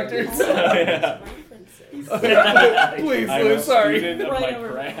method actors. Please, I'm Lou, a sorry. student of Right my over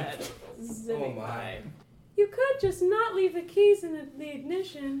my craft. head. Oh my. You could just not leave the keys in the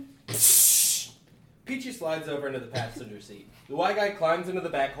ignition. Peachy slides over into the passenger seat. The white guy climbs into the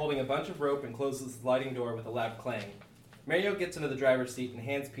back holding a bunch of rope and closes the sliding door with a loud clang. Mario gets into the driver's seat and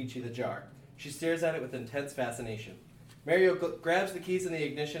hands Peachy the jar. She stares at it with intense fascination. Mario grabs the keys in the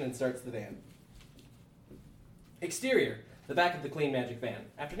ignition and starts the van. Exterior, the back of the Clean Magic van.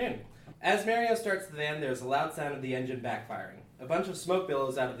 Afternoon. As Mario starts the van, there's a loud sound of the engine backfiring. A bunch of smoke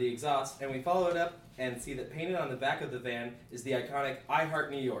billows out of the exhaust, and we follow it up and see that painted on the back of the van is the iconic I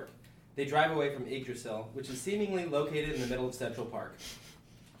Heart New York. They drive away from Yggdrasil, which is seemingly located in the middle of Central Park.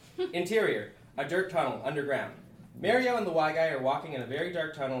 Interior, a dirt tunnel underground. Mario and the Y Guy are walking in a very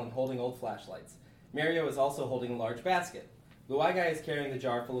dark tunnel and holding old flashlights. Mario is also holding a large basket. The Y Guy is carrying the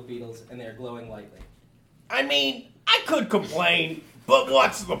jar full of beetles, and they are glowing lightly. I mean, I could complain, but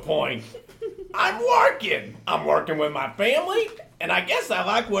what's the point? I'm working. I'm working with my family, and I guess I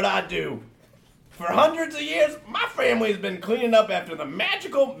like what I do. For hundreds of years, my family has been cleaning up after the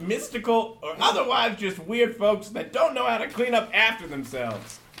magical, mystical, or otherwise just weird folks that don't know how to clean up after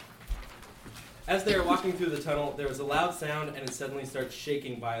themselves. As they are walking through the tunnel, there is a loud sound, and it suddenly starts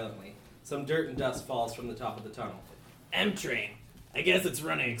shaking violently. Some dirt and dust falls from the top of the tunnel. M-Train. I guess it's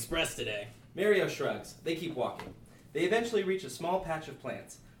running express today. Mario shrugs. They keep walking. They eventually reach a small patch of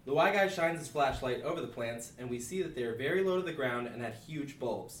plants. The Y Guy shines his flashlight over the plants, and we see that they are very low to the ground and have huge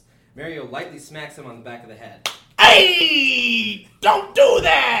bulbs. Mario lightly smacks him on the back of the head. Hey! Don't do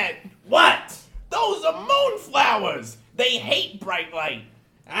that! What? Those are moonflowers! They hate bright light.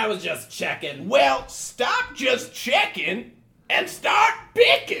 I was just checking. Well, stop just checking and start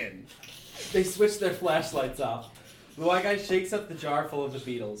picking! They switch their flashlights off. The Y Guy shakes up the jar full of the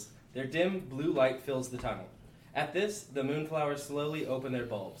beetles. Their dim blue light fills the tunnel. At this, the moonflowers slowly open their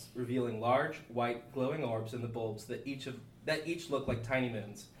bulbs, revealing large, white, glowing orbs in the bulbs that each look like tiny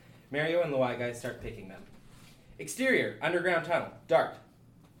moons. Mario and the Y Guy start picking them. Exterior, underground tunnel, dark.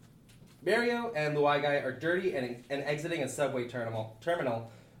 Mario and the Y Guy are dirty and exiting a subway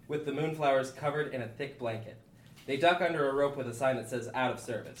terminal with the moonflowers covered in a thick blanket. They duck under a rope with a sign that says out of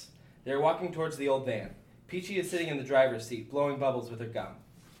service. They are walking towards the old van. Peachy is sitting in the driver's seat, blowing bubbles with her gum.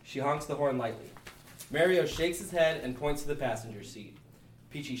 She honks the horn lightly. Mario shakes his head and points to the passenger seat.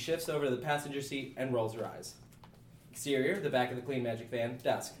 Peachy shifts over to the passenger seat and rolls her eyes. Exterior, the back of the Clean Magic van,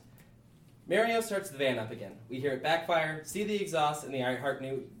 dusk. Mario starts the van up again. We hear it backfire, see the exhaust and the I Heart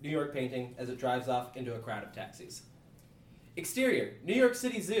New York painting as it drives off into a crowd of taxis. Exterior, New York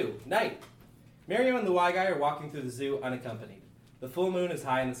City Zoo, night. Mario and the Y Guy are walking through the zoo unaccompanied. The full moon is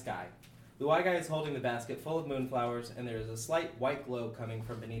high in the sky. The Y Guy is holding the basket full of moonflowers, and there is a slight white glow coming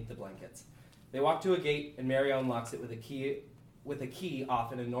from beneath the blankets. They walk to a gate, and Mario unlocks it with a key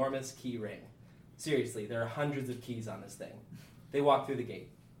off an enormous key ring. Seriously, there are hundreds of keys on this thing. They walk through the gate.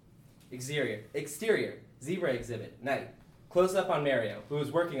 Exterior, zebra exhibit, night. Close up on Mario, who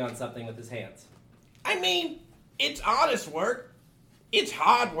is working on something with his hands. I mean, it's honest work. It's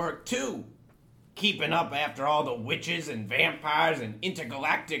hard work, too. Keeping up after all the witches and vampires and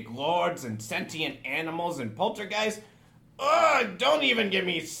intergalactic lords and sentient animals and poltergeists. Don't even get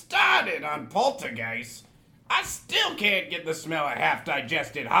me started on poltergeists. I still can't get the smell of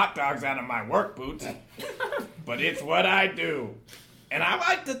half-digested hot dogs out of my work boots. But it's what I do. And I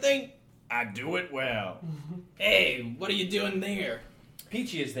like to think I do it well. Hey, what are you doing there?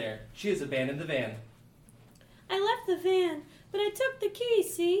 Peachy is there. She has abandoned the van. I left the van, but I took the key,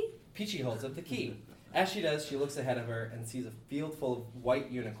 see? Peachy holds up the key. As she does, she looks ahead of her and sees a field full of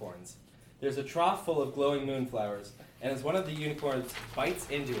white unicorns. There's a trough full of glowing moonflowers, and as one of the unicorns bites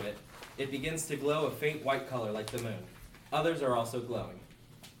into it, it begins to glow a faint white color like the moon. Others are also glowing.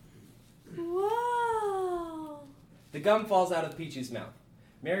 Whoa! The gum falls out of Peachy's mouth.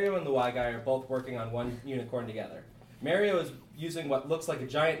 Mario and the Y Guy are both working on one unicorn together. Mario is using what looks like a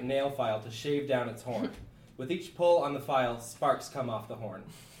giant nail file to shave down its horn. With each pull on the file, sparks come off the horn.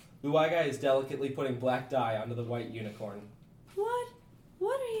 The Y Guy is delicately putting black dye onto the white unicorn. What?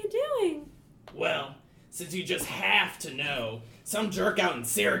 What are you doing? Well, since you just have to know, some jerk out in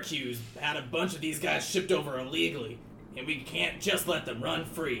Syracuse had a bunch of these guys shipped over illegally, and we can't just let them run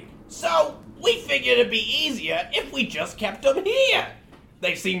free. So, we figured it'd be easier if we just kept them here.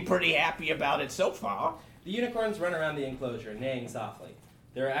 They seem pretty happy about it so far. The unicorns run around the enclosure, neighing softly.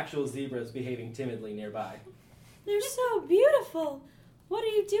 There are actual zebras behaving timidly nearby. They're so beautiful. What are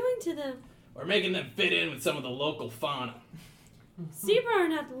you doing to them? We're making them fit in with some of the local fauna. Zebra are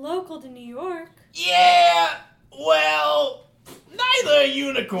not local to New York. Yeah, well, neither are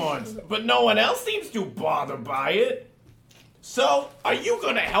unicorns, but no one else seems too bothered by it. So, are you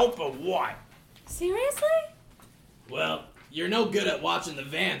gonna help or what? Seriously? Well, you're no good at watching the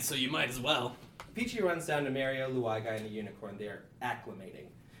van, so you might as well. Peachy runs down to Mario, the Y Guy, and the unicorn. They are acclimating.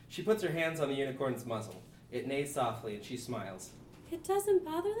 She puts her hands on the unicorn's muzzle. It neighs softly, and she smiles. It doesn't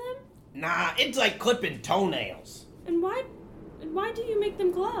bother them? Nah, it's like clipping toenails. And why do you make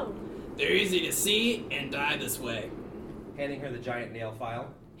them glow? They're easy to see and die this way. handing her the giant nail file.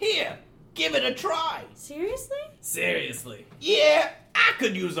 Here, give it a try. Seriously? Seriously. Yeah, I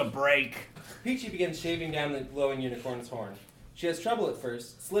could use a break. Peachy begins shaving down the glowing unicorn's horn. She has trouble at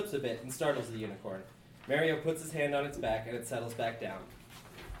first, slips a bit, and startles the unicorn. Mario puts his hand on its back, and it settles back down.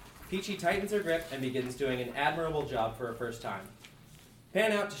 Peachy tightens her grip and begins doing an admirable job for her first time.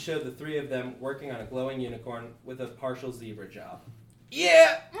 Pan out to show the three of them working on a glowing unicorn with a partial zebra job.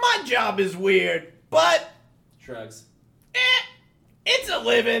 Yeah, my job is weird, but Shrugs. It's a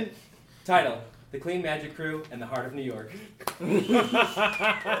living. Title: The Clean Magic Crew and the Heart of New York.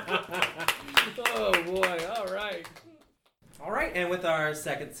 Oh boy, alright. Alright, and with our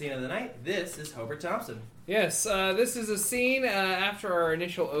second scene of the night, this is Hobart Thompson. Yes, this is a scene after our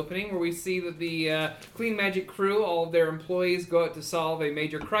initial opening where we see that the Clean Magic Crew, all of their employees, go out to solve a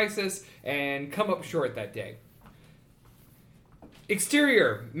major crisis and come up short that day.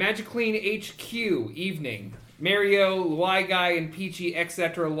 Exterior, Magic Clean HQ, evening. Mario, Luigi, and Peachy exit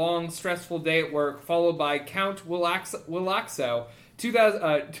after a long, stressful day at work, followed by Count Willaxo,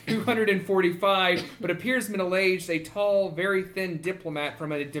 245, but appears middle-aged, a tall, very thin diplomat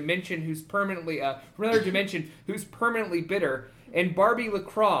from a dimension who's permanently, from another dimension who's permanently bitter, and Barbie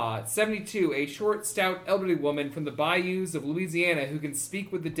LaCroix, 72, a short, stout, elderly woman from the bayous of Louisiana who can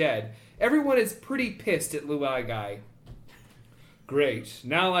speak with the dead. Everyone is pretty pissed at Luigi. Great,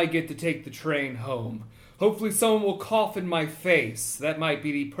 now I get to take the train home. Hopefully someone will cough in my face. That might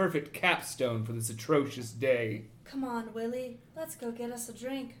be the perfect capstone for this atrocious day. Come on, Willie. Let's go get us a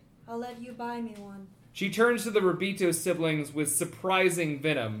drink. I'll let you buy me one. She turns to the Rabito siblings with surprising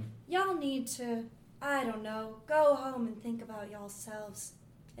venom. Y'all need to, I don't know, go home and think about y'all selves.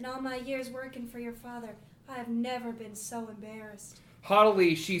 In all my years working for your father, I have never been so embarrassed.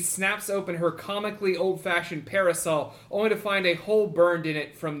 Haughtily, she snaps open her comically old-fashioned parasol, only to find a hole burned in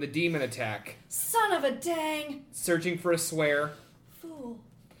it from the demon attack. Son of a dang! Searching for a swear. Fool.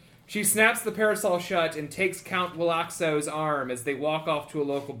 She snaps the parasol shut and takes Count Willaxo's arm as they walk off to a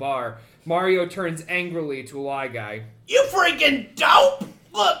local bar. Mario turns angrily to Luigi. You freaking dope!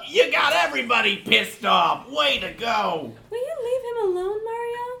 Look, you got everybody pissed off. Way to go. Will you leave him alone,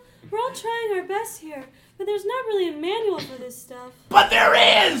 Mario? We're all trying our best here, but there's not really a manual for this stuff. But there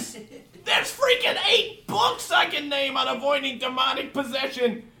is! There's freaking 8 books I can name on avoiding demonic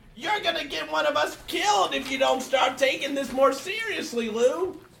possession. You're gonna get one of us killed if you don't start taking this more seriously,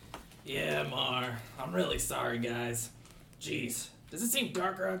 Lou. Yeah, Mar. I'm really sorry, guys. Jeez, does it seem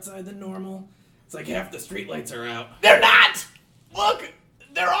darker outside than normal? It's like half the streetlights are out. They're not! Look,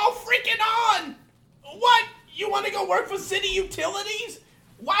 they're all freaking on! What? You want to go work for city utilities?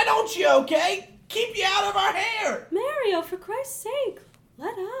 Why don't you, okay? Keep you out of our hair! Mario, for Christ's sake,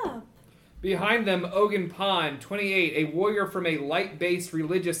 let up. Behind them, Ogun Pan, 28, a warrior from a light-based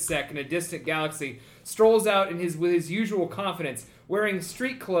religious sect in a distant galaxy, strolls out with his usual confidence, wearing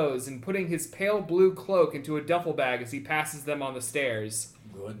street clothes and putting his pale blue cloak into a duffel bag as he passes them on the stairs.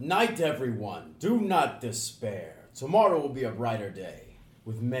 Good night, everyone. Do not despair. Tomorrow will be a brighter day,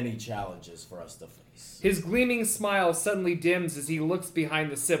 with many challenges for us to face. His gleaming smile suddenly dims as he looks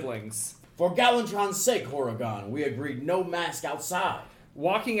behind the siblings. For Galantron's sake, Horrigan, we agreed no mask outside.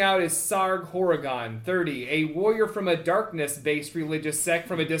 Walking out is Sarg Horrigan, 30, a warrior from a darkness-based religious sect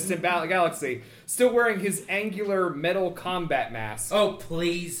from a distant galaxy, still wearing his angular metal combat mask. Oh,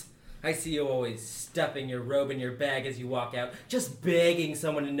 please. I see you always stuffing your robe in your bag as you walk out, just begging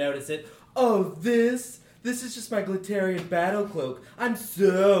someone to notice it. Oh, this is just my Gliterian battle cloak. I'm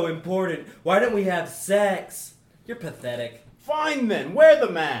so important. Why don't we have sex? You're pathetic. Fine then, wear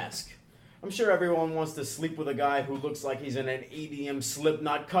the mask. I'm sure everyone wants to sleep with a guy who looks like he's in an EDM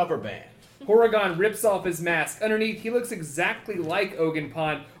Slipknot cover band. Horrigan rips off his mask. Underneath, he looks exactly like Ogun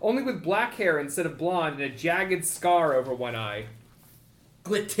Pan, only with black hair instead of blonde and a jagged scar over one eye.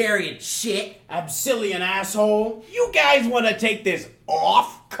 Gliterian shit. Absilian asshole. You guys want to take this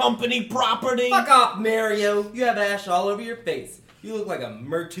off company property? Fuck off, Mario. You have ash all over your face. You look like a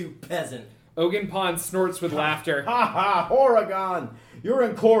Mertu peasant. Ogun Pan snorts with laughter. Ha ha, Horrigan. You're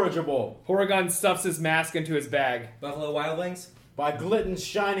incorrigible. Horrigan stuffs his mask into his bag. Buffalo Wild Wings? By Glitton's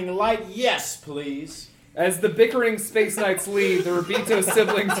shining light, yes, please. As the bickering Space Knights leave, the Rabito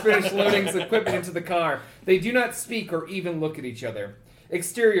siblings finish loading his equipment into the car. They do not speak or even look at each other.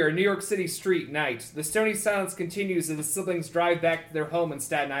 Exterior, New York City street, night. The stony silence continues as the siblings drive back to their home in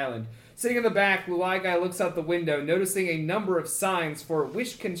Staten Island. Sitting in the back, Luigi looks out the window, noticing a number of signs for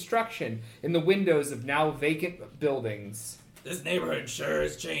Wish Construction in the windows of now vacant buildings. This neighborhood sure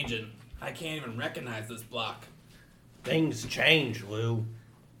is changing. I can't even recognize this block. Things change, Lou.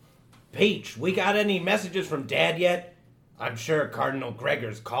 Peach, we got any messages from Dad yet? I'm sure Cardinal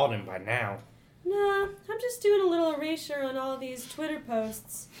Gregor's called him by now. Nah, I'm just doing a little erasure on all these Twitter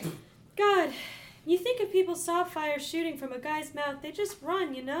posts. God, you think if people saw fire shooting from a guy's mouth, they'd just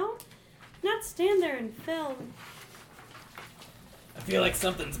run, you know? Not stand there and film. I feel like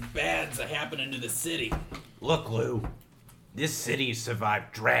something's bad's happening to the city. Look, Lou, this city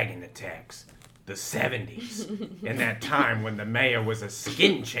survived dragon attacks, the 70s, and that time when the mayor was a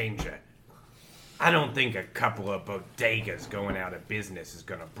skin changer. I don't think a couple of bodegas going out of business is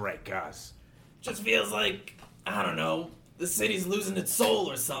gonna break us. Just feels like, I don't know, the city's losing its soul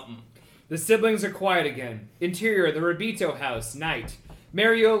or something. The siblings are quiet again. Interior, the Rabito house, night.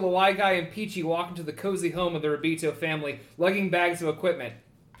 Mario, Luigai, and Peachy walk into the cozy home of the Rabito family, lugging bags of equipment.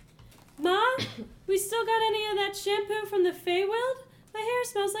 Ma, we still got any of that shampoo from the Feywild? My hair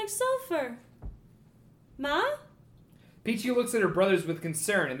smells like sulfur. Ma? Peachy looks at her brothers with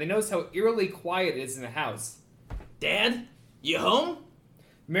concern, and they notice how eerily quiet it is in the house. Dad, you home?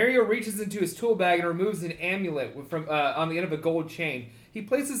 Mario reaches into his tool bag and removes an amulet from on the end of a gold chain. He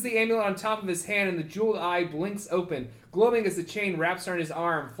places the amulet on top of his hand, and the jeweled eye blinks open, glowing as the chain wraps around his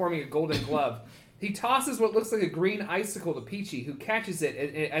arm, forming a golden glove. He tosses what looks like a green icicle to Peachy, who catches it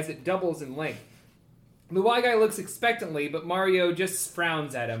as it doubles in length. The Luigai looks expectantly, but Mario just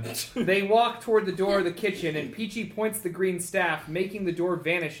frowns at him. They walk toward the door of the kitchen, and Peachy points the green staff, making the door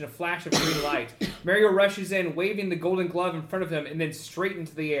vanish in a flash of green light. Mario rushes in, waving the golden glove in front of him, and then straight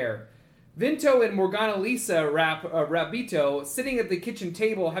into the air. Vinto and Morgana Lisa Rabito, sitting at the kitchen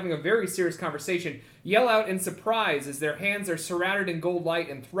table having a very serious conversation, yell out in surprise as their hands are surrounded in gold light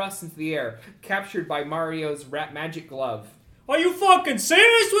and thrust into the air, captured by Mario's magic glove. Are you fucking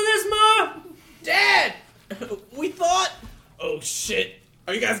serious with this, Ma? Dad! We thought... Oh, shit.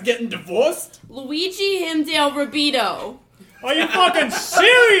 Are you guys getting divorced? Luigi Himdale Rabito. Are you fucking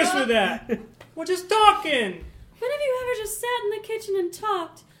serious with that? We're just talking. When have you ever just sat in the kitchen and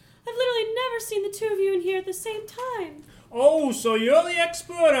talked? I've literally never seen the two of you in here at the same time. Oh, so you're the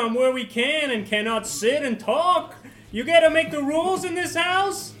expert on where we can and cannot sit and talk? You gotta make the rules in this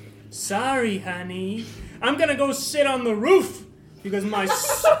house? Sorry, honey. I'm gonna go sit on the roof because my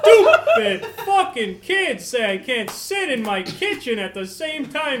stupid fucking kids say I can't sit in my kitchen at the same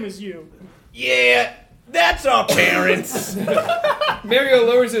time as you. Yeah, that's our parents. Mario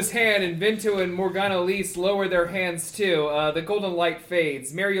lowers his hand, and Vinto and Morgana Elise lower their hands too. The golden light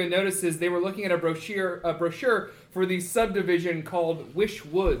fades. Mario notices they were looking at a brochure for the subdivision called Wish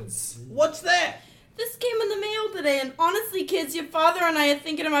Woods. What's that? This came in the mail today, and honestly, kids, your father and I are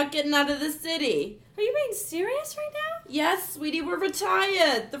thinking about getting out of the city. Are you being serious right now? Yes, sweetie, we're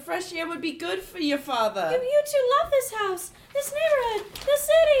retired. The fresh air would be good for your father. You two love this house, this neighborhood, the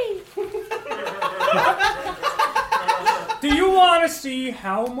city. Do you want to see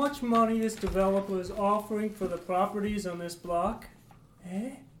how much money this developer is offering for the properties on this block?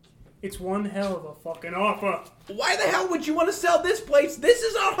 Eh? It's one hell of a fucking offer. Why the hell would you want to sell this place? This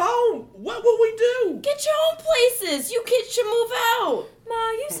is our home. What will we do? Get your own places. You kids should move out.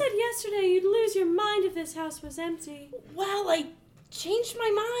 Ma, you said yesterday you'd lose your mind if this house was empty. Well, I changed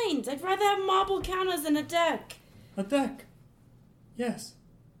my mind. I'd rather have marble counters than a deck. A deck? Yes.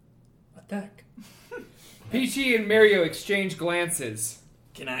 A deck. Peachy and Mario exchange glances.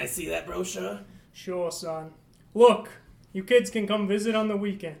 Can I see that brochure? Sure, son. Look, you kids can come visit on the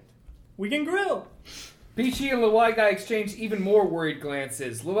weekend. We can grill. Peachy and Luigai exchange even more worried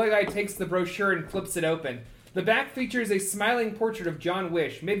glances. Luigai takes the brochure and flips it open. The back features a smiling portrait of John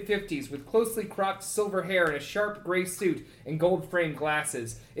Wish, mid-50s, with closely cropped silver hair and a sharp gray suit and gold-framed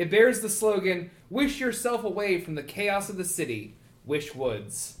glasses. It bears the slogan, "Wish yourself away from the chaos of the city. Wish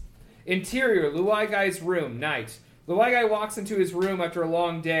Woods." Interior, Luigai's room, night. Luigai walks into his room after a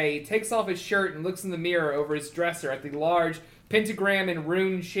long day. He takes off his shirt and looks in the mirror over his dresser at the large pentagram and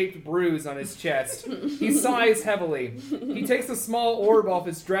rune-shaped bruise on his chest. He sighs heavily. He takes a small orb off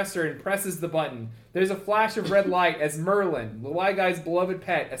his dresser and presses the button. There's a flash of red light as Merlin, Luigai's beloved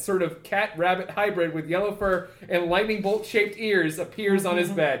pet, a sort of cat-rabbit hybrid with yellow fur and lightning bolt-shaped ears, appears on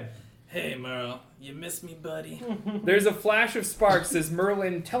his bed. Hey, Merle. You miss me, buddy? There's a flash of sparks as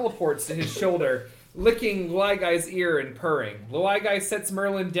Merlin teleports to his shoulder, licking Luigai's ear and purring. Luigai sets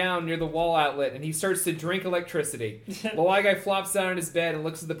Merlin down near the wall outlet, and he starts to drink electricity. Luigai flops down on his bed and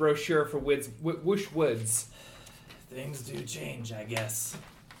looks at the brochure for Wish Woods. Things do change, I guess.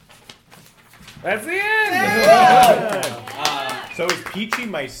 That's the end! So is Peachy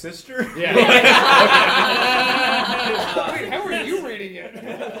my sister? Yeah. Wait, how are you reading it?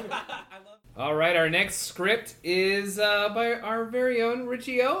 All right, our next script is by our very own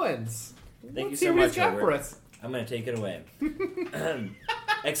Richie Owens. Thank Let's you see so what much, he's got Edward. for us. I'm going to take it away.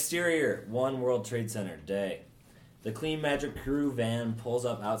 Exterior, One World Trade Center, day. The Clean Magic Crew van pulls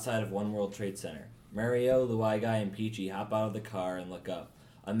up outside of One World Trade Center. Mario, Luigi, and Peachy hop out of the car and look up.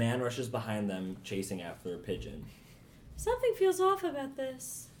 A man rushes behind them, chasing after a pigeon. Something feels off about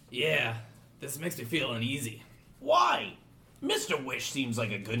this. Yeah, this makes me feel uneasy. Why? Mr. Wish seems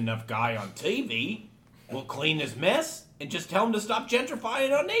like a good enough guy on TV. We'll clean his mess and just tell him to stop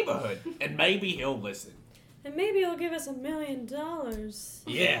gentrifying our neighborhood, and maybe he'll listen. And maybe he'll give us $1 million.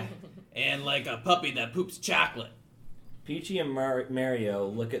 Yeah, and like a puppy that poops chocolate. Peachy and Mario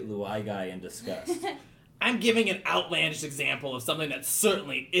look at Luigi in disgust. I'm giving an outlandish example of something that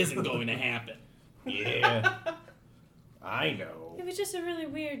certainly isn't going to happen. Yeah, I know. It was just a really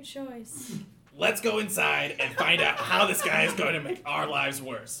weird choice. Let's go inside and find out how this guy is going to make our lives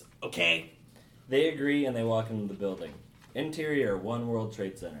worse, okay? They agree and they walk into the building. Interior, One World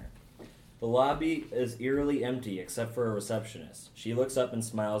Trade Center. The lobby is eerily empty except for a receptionist. She looks up and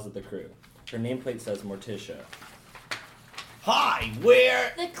smiles at the crew. Her nameplate says Morticia. Hi,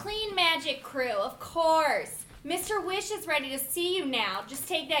 we're... The Clean Magic Crew, of course. Mr. Wish is ready to see you now. Just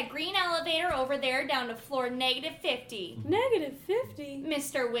take that green elevator over there down to floor -50. -50?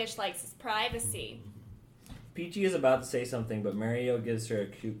 Mr. Wish likes his privacy. Peachy is about to say something, but Mario gives her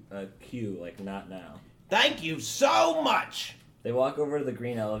a cue like, not now. Thank you so much! They walk over to the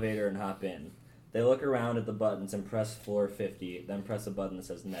green elevator and hop in. They look around at the buttons and press floor 50, then press a button that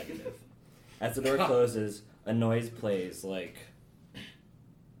says negative. As the door closes, a noise plays like...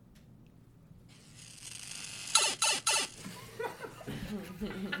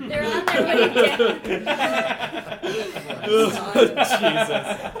 They're on their way down.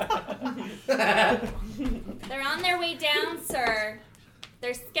 They're on their way down, sir.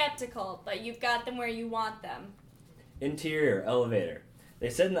 They're skeptical, but you've got them where you want them. Interior, elevator. They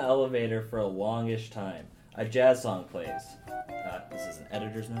sit in the elevator for a longish time. A jazz song plays. This is an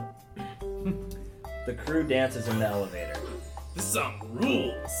editor's note. The crew dances in the elevator. This song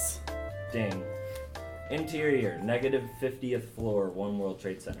rules. Ding. Interior, -50th floor, One World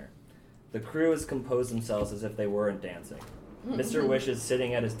Trade Center. The crew has composed themselves as if they weren't dancing. Mr. Wish is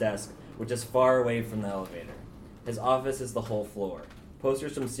sitting at his desk, which is far away from the elevator. His office is the whole floor.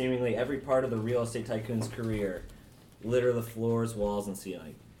 Posters from seemingly every part of the real estate tycoon's career litter the floors, walls, and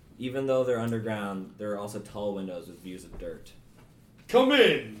ceiling. Even though they're underground, there are also tall windows with views of dirt. Come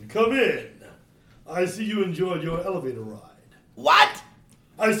in, come in. I see you enjoyed your elevator ride. What?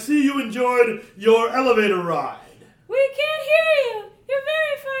 I see you enjoyed your elevator ride. We can't hear you. You're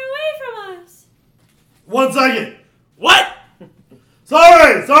very far away from us. 1 second. What?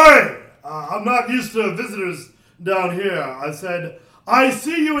 Sorry. I'm not used to visitors down here. I said, I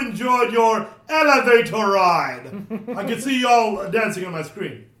see you enjoyed your elevator ride. I can see y'all dancing on my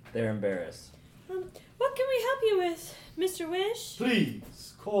screen. They're embarrassed. What can we help you with, Mr. Wish?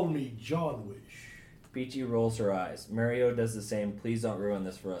 Please, call me John Wish. Peachy rolls her eyes. Mario does the same. Please don't ruin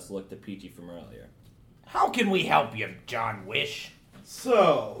this for us. Looked at Peachy from earlier. How can we help you, John Wish?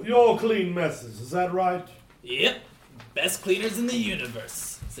 So, you're clean messes, is that right? Yep. Best cleaners in the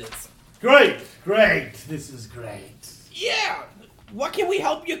universe, sis. Great. This is great. Yeah. What can we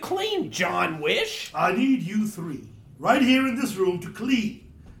help you clean, John Wish? I need you three, right here in this room, to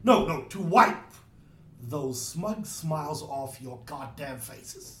clean. No, to wipe those smug smiles off your goddamn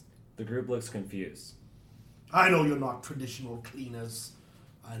faces. The group looks confused. I know you're not traditional cleaners.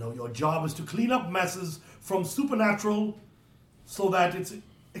 I know your job is to clean up messes from supernatural so that it's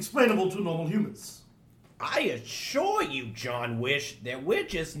explainable to normal humans. I assure you, John Wish, that we're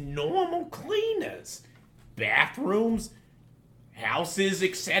just normal cleaners. Bathrooms, houses,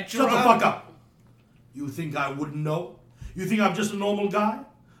 etc. Shut the fuck up. You think I wouldn't know? You think I'm just a normal guy?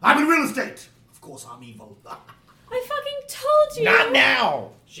 I'm in real estate. Of course I'm evil. I fucking told you. Not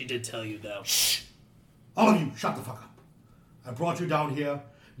now. She did tell you, though. Shh. All of you, shut the fuck up. I brought you down here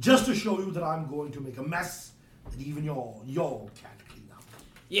just to show you that I'm going to make a mess that even y'all can't clean up.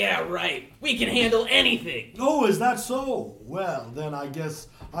 Yeah, right. We can handle anything. Oh, is that so? Well, then I guess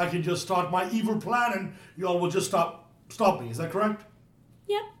I can just start my evil plan and y'all will just stop me. Is that correct?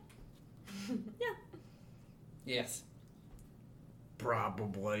 Yep. Yeah. Yes.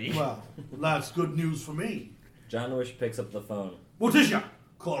 Probably. Well, that's good news for me. John Wish picks up the phone. Morticia,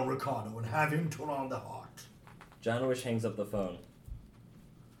 call Ricardo and have him turn on the heart. John Wish hangs up the phone.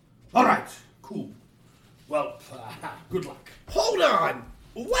 All right, cool. Well, good luck. Hold on.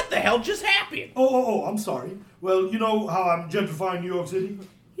 What the hell just happened? Oh, I'm sorry. Well, you know how I'm gentrifying New York City?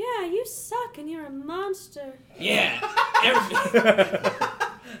 Yeah, you suck and you're a monster. Yeah.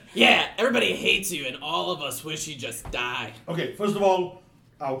 Everybody hates you and all of us wish you just die. Okay, first of all,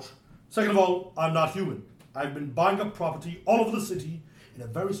 ouch. Second of all, I'm not human. I've been buying up property all over the city, in a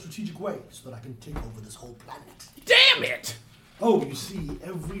very strategic way so that I can take over this whole planet. Damn it! Oh, you see,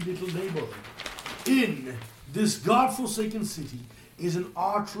 every little neighborhood in this godforsaken city is an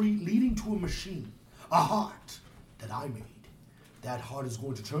artery leading to a machine, a heart that I made. That heart is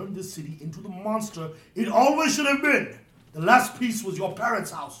going to turn this city into the monster it always should have been. The last piece was your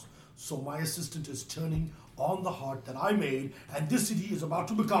parents' house. So my assistant is turning on the heart that I made, and this city is about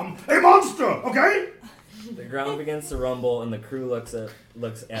to become a monster, okay? The ground begins to rumble, and the crew looks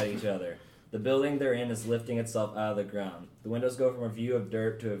at each other. The building they're in is lifting itself out of the ground. The windows go from a view of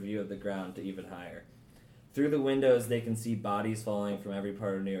dirt to a view of the ground to even higher. Through the windows, they can see bodies falling from every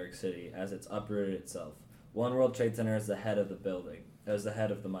part of New York City as it's uprooted itself. One World Trade Center is the head of the building, as the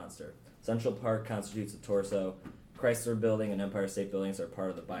head of the monster. Central Park constitutes the torso. Chrysler Building and Empire State Buildings are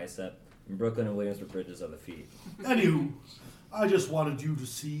part of the bicep. And Brooklyn and Williamsburg bridges are the feet. Anywho, I just wanted you to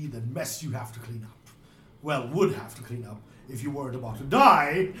see the mess you have to clean up. Well, would have to clean up if you weren't about to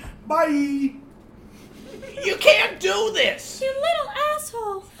die. Bye! You can't do this! You little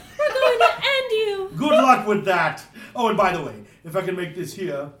asshole! We're going to end you! Good luck with that! Oh, and by the way, if I can make this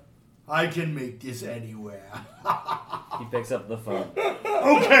here, I can make this anywhere. He picks up the phone.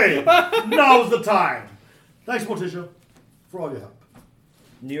 Okay, now's the time. Thanks, Morticia, for all your help.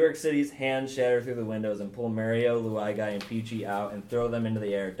 New York City's hands shatter through the windows and pull Mario, Luigai, and Peachy out and throw them into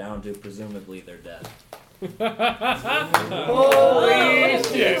the air down to presumably their death. Holy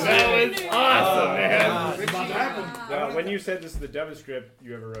shit, that was awesome, man. It's about to happen. When you said this is the dumbest script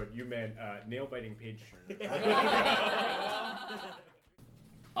you ever wrote, you meant nail-biting page turner.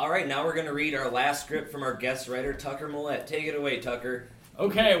 All right, now we're going to read our last script from our guest writer, Tucker Millette. Take it away, Tucker.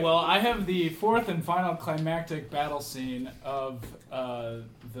 Okay, well, I have the fourth and final climactic battle scene of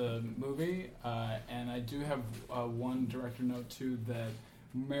the movie, and I do have one director note, too, that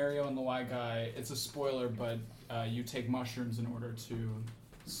Mario and the Y Guy, it's a spoiler, but you take mushrooms in order to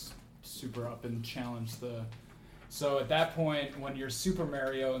super up and challenge the... So at that point, when you're Super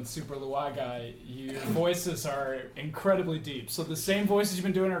Mario and Super Luigi, your voices are incredibly deep. So the same voices you've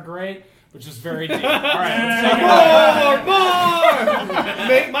been doing are great, but just very deep. All right, let's take it. More!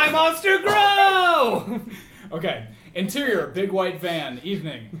 Make my monster grow! Okay. Interior, big white van.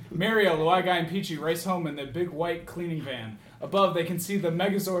 Evening. Mario, Luigi, and Peachy race home in the big white cleaning van. Above, they can see the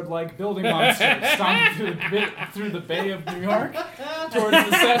Megazord-like building monster stomping through the Bay of New York towards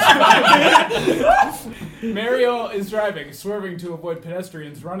the statue. Mario is driving, swerving to avoid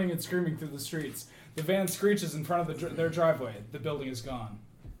pedestrians, running and screaming through the streets. The van screeches in front of their driveway. The building is gone.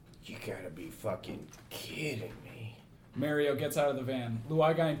 You gotta be fucking kidding me. Mario gets out of the van.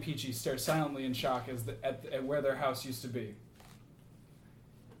 Luigi and Peachy stare silently in shock at where their house used to be.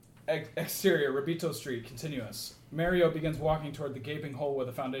 Exterior, Rabito Street, continuous. Mario begins walking toward the gaping hole where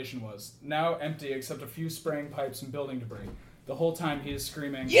the foundation was, now empty except a few spraying pipes and building debris. The whole time he is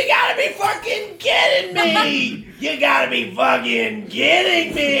screaming, You gotta be fucking kidding me! You gotta be fucking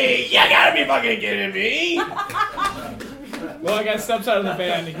kidding me! You gotta be fucking kidding me! Luigi steps out of the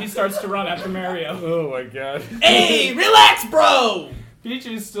van and he starts to run after Mario. Oh my god. Hey, relax, bro!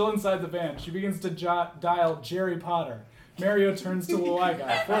 Peachy is still inside the van. She begins to dial Jerry Potter. Mario turns to Luigi,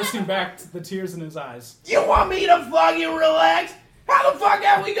 forcing back the tears in his eyes. You want me to fucking relax? How the fuck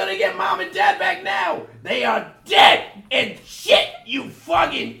are we gonna get Mom and Dad back now? They are dead and shit, you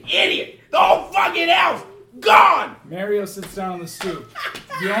fucking idiot! The whole fucking house, gone! Mario sits down on the stoop,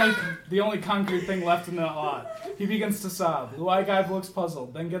 the only concrete thing left in the lot. He begins to sob. Luigi looks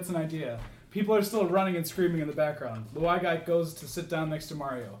puzzled, then gets an idea. People are still running and screaming in the background. Luigi goes to sit down next to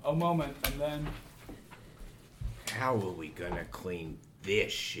Mario. A moment, and then... How are we gonna clean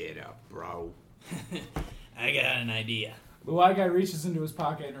this shit up, bro? I got an idea. Luigi reaches into his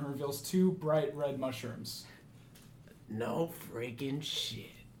pocket and reveals 2 bright red mushrooms. No friggin'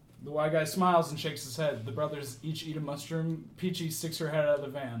 shit. Luigi smiles and shakes his head. The brothers each eat a mushroom. Peachy sticks her head out of the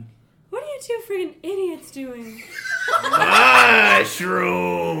van. What are you 2 friggin' idiots doing?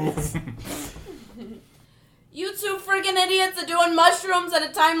 Mushrooms! You 2 friggin' idiots are doing mushrooms at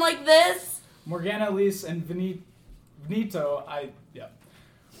a time like this? Morgana, Elise, and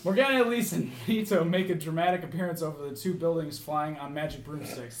Morgana, Elise, and Benito make a dramatic appearance over the 2 buildings flying on magic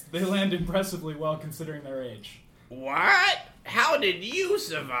broomsticks. They land impressively well considering their age. What? How did you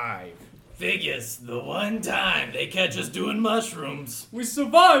survive? Figures, the one time they catch us doing mushrooms. We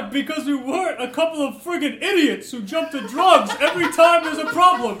survived because we weren't a couple of friggin' idiots who jump to drugs every time there's a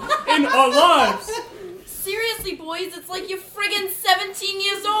problem in our lives. Seriously, boys, it's like you're friggin' 17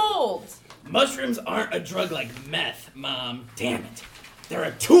 years old. Mushrooms aren't a drug like meth, Mom. Damn it. They're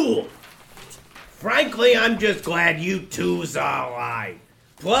a tool. Frankly, I'm just glad you two's are alive.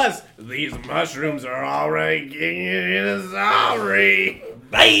 Plus, these mushrooms are already getting you sorry.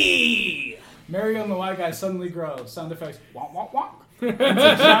 Bye! Mario and the white guy suddenly grow. Sound effects. Wonk, wonk, wonk. It's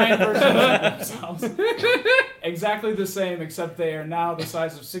a giant version of themselves. Exactly the same, except they are now the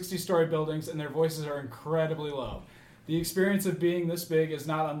size of 60-story buildings and their voices are incredibly low. The experience of being this big is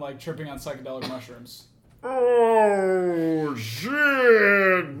not unlike tripping on psychedelic mushrooms. Oh,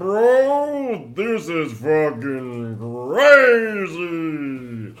 shit, bro. This is fucking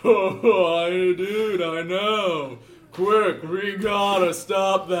crazy. Dude, I know. Quick, we gotta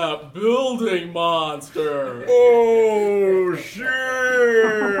stop that building monster. Oh, shit.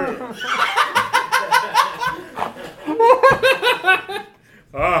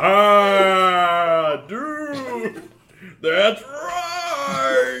 Haha, dude. That's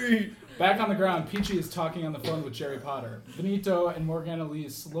right. Back on the ground, Peachy is talking on the phone with Jerry Potter. Benito and Morgana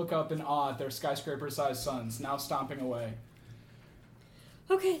Elise look up in awe at their skyscraper-sized sons, now stomping away.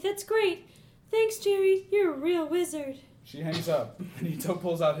 Okay, that's great. Thanks, Jerry. You're a real wizard. She hangs up. Benito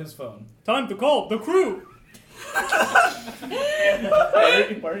pulls out his phone. Time to call the crew.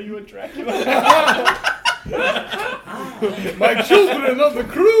 Why are you a Dracula? My children of the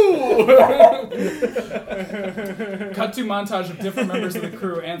crew! Cut to montage of different members of the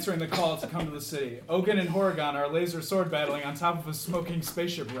crew answering the call to come to the city. Ogun and Horrigan are laser sword battling on top of a smoking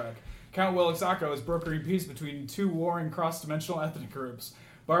spaceship wreck. Count Wilixaco is brokering peace between two warring cross-dimensional ethnic groups.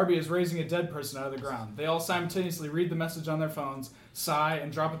 Barbie is raising a dead person out of the ground. They all simultaneously read the message on their phones, sigh,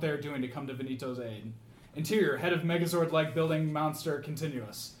 and drop what they are doing to come to Benito's aid. Interior, head of Megazord-like building monster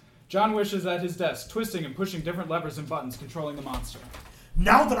continuous. John Wish is at his desk, twisting and pushing different levers and buttons, controlling the monster.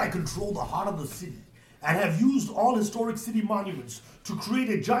 Now that I control the heart of the city, and have used all historic city monuments to create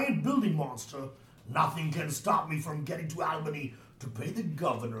a giant building monster, nothing can stop me from getting to Albany to pay the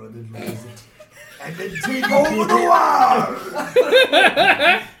governor a little visit, and then take over the world!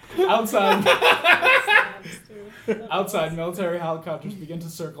 Outside, military helicopters begin to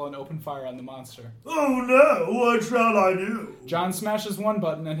circle and open fire on the monster. Oh no, what shall I do? John smashes one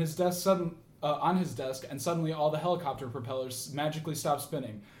button and his desk on his desk, and suddenly all the helicopter propellers magically stop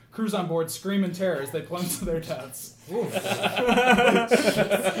spinning. Crews on board scream in terror as they plunge to their deaths. I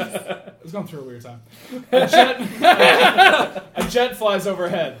was going through a weird time. A jet flies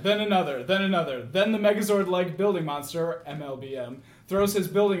overhead, then another. Then the Megazord-like building monster, MLBM, throws his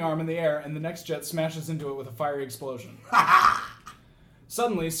building arm in the air, and the next jet smashes into it with a fiery explosion.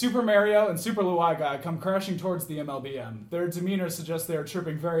 Suddenly, Super Mario and Super Luigi come crashing towards the MLBM. Their demeanor suggests they are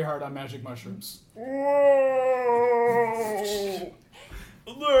tripping very hard on magic mushrooms. Whoa!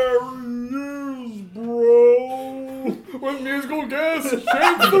 There he is, bro! With musical guest,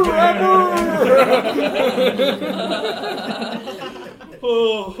 Chance the Rapper!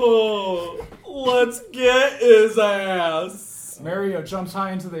 Let's get his ass! Mario jumps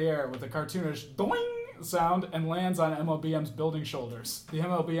high into the air with a cartoonish doing sound and lands on MLBM's building shoulders. The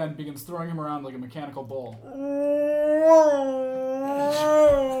MLBM begins throwing him around like a mechanical bull.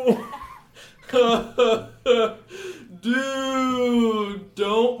 Dude,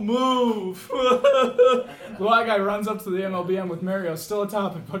 don't move. Black Guy runs up to the MLBM with Mario still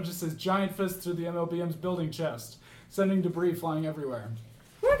atop and punches his giant fist through the MLBM's building chest, sending debris flying everywhere.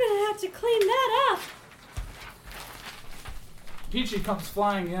 We're gonna have to clean that up. Peachy comes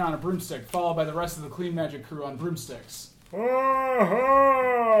flying in on a broomstick, followed by the rest of the Clean Magic crew on broomsticks.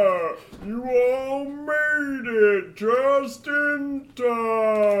 Aha! You all made it just in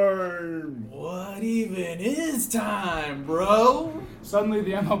time! What even is time, bro? Suddenly,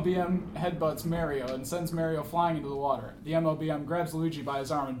 the MLBM headbutts Mario and sends Mario flying into the water. The MLBM grabs Luigi by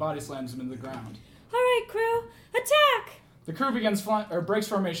his arm and body slams him into the ground. All right, crew, attack! The crew breaks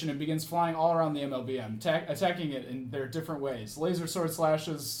formation and begins flying all around the MLBM, attacking it in their different ways. Laser sword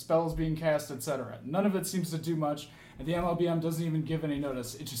slashes, spells being cast, etc. None of it seems to do much, and the MLBM doesn't even give any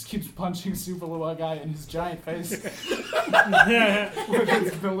notice. It just keeps punching Super Luigi Guy in his giant face with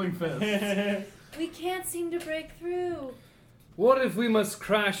its building fist. We can't seem to break through. What if we must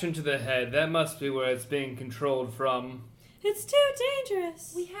crash into the head? That must be where it's being controlled from. It's too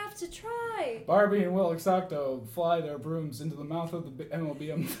dangerous. We have to try. Barbie and Will Exacto fly their brooms into the mouth of the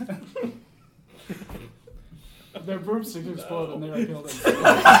MLBM. Their broomsticks explode and they are killed.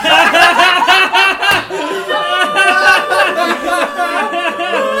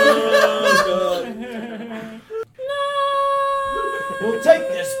 We'll take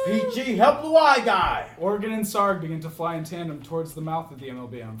this, Peachy. Help the Y guy. Organ and Sarg begin to fly in tandem towards the mouth of the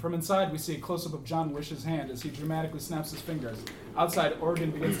MLBM. From inside, we see a close-up of John Wish's hand as he dramatically snaps his fingers. Outside, Organ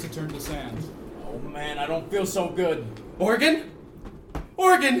begins to turn to sand. Oh man, I don't feel so good. Organ?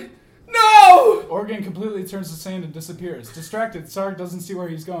 Organ! No! Organ completely turns to sand and disappears. Distracted, Sark doesn't see where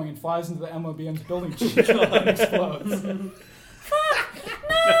he's going and flies into the MLBM's building and explodes. Fuck!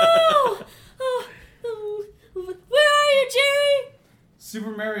 No! Where are you, Jerry?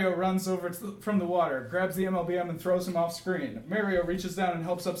 Super Mario runs over from the water, grabs the MLBM and throws him off screen. Mario reaches down and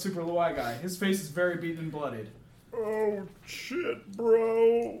helps up Super Luai Guy. His face is very beaten and bloodied. Oh, shit,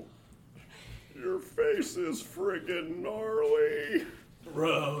 bro. Your face is friggin' gnarly.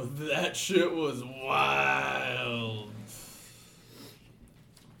 Bro, that shit was wild.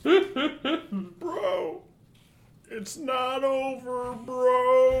 Bro, it's not over,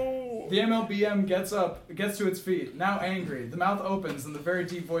 bro. The MLBM gets to its feet, now angry. The mouth opens and the very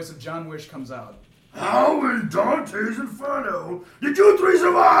deep voice of John Wish comes out. How in Dante's Inferno did you three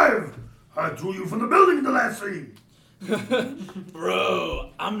survive? I threw you from the building in the last scene. Bro,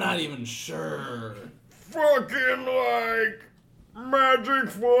 I'm not even sure. Fucking like magic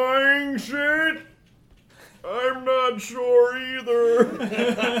flying shit? I'm not sure either.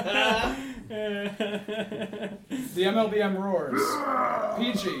 The MLBM roars.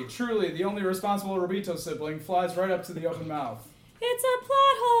 Peachy, truly the only responsible Robito sibling, flies right up to the open mouth. It's a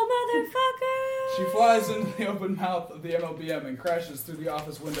plot hole, motherfucker! She flies into the open mouth of the MLBM and crashes through the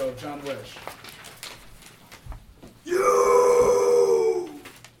office window of John Wish.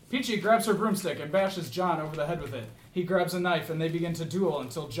 Peachy grabs her broomstick and bashes John over the head with it. He grabs a knife and they begin to duel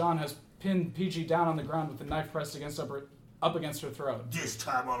until John has pinned Peachy down on the ground with the knife pressed up against her throat. This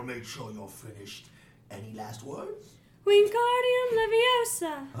time I'll make sure you're finished. Any last words? Wingardium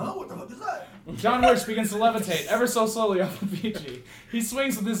Leviosa. Huh? What the fuck is that? John Wish begins to levitate ever so slowly off of Peachy. He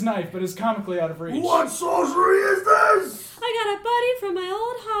swings with his knife but is comically out of reach. What sorcery is this? I got a buddy from my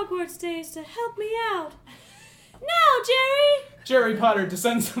old Hogwarts days to help me out. Now, Jerry! Jerry Potter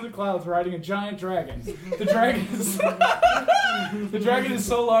descends from the clouds riding a giant dragon. The dragon is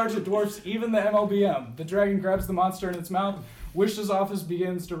so large it dwarfs even the MLBM. The dragon grabs the monster in its mouth. Wish's office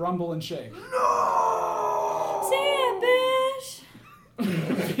begins to rumble and shake. No! See ya,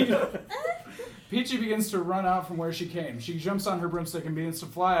 bitch! Peachy begins to run out from where she came. She jumps on her broomstick and begins to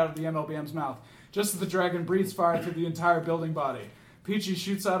fly out of the MLBM's mouth, just as the dragon breathes fire through the entire building body. Peachy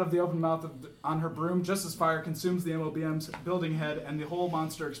shoots out of the open mouth on her broom just as fire consumes the MLBM's building head and the whole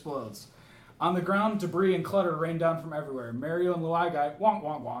monster explodes. On the ground, debris and clutter rain down from everywhere. Mario and Luai Guy, wonk,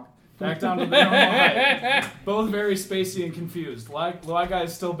 wonk, wonk, back down to the normal height. Both very spacey and confused. Luai Guy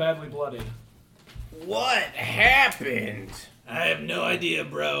is still badly bloodied. What happened? I have no idea,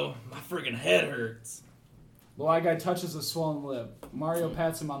 bro. My friggin' head hurts. Luai Guy touches a swollen lip. Mario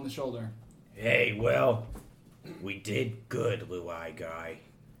pats him on the shoulder. Hey, well, we did good, Luai Guy.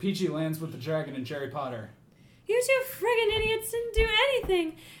 Peachy lands with the dragon and Jerry Potter. You two friggin' idiots didn't do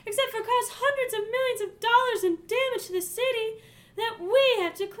anything except for cause hundreds of millions of dollars in damage to the city that we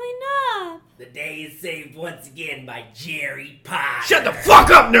have to clean up. The day is saved once again by Jerry Potter. Shut the fuck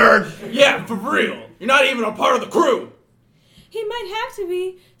up, nerd! Yeah, for real. You're not even a part of the crew. He might have to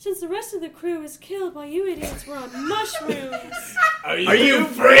be, since the rest of the crew was killed while you idiots were on mushrooms. Are you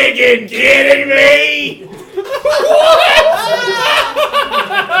friggin' kidding me?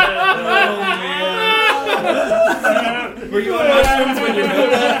 Were you on mushrooms when you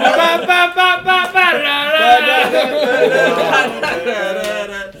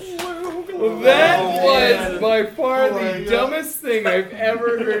That was by far the dumbest thing I've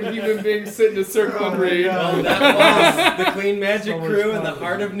ever heard human beings sit in a circle and read. Oh, that was the Queen Magic Crew in the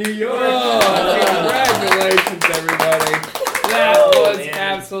heart of New York. Congratulations, everybody. That was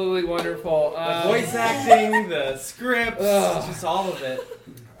absolutely wonderful. The voice acting, the scripts, just all of it.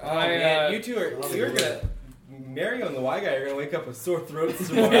 Oh, man, you two you're gonna... Mario and the Y guy are gonna wake up with sore throats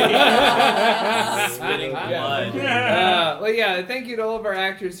tomorrow. Spitting blood. Well, yeah, thank you to all of our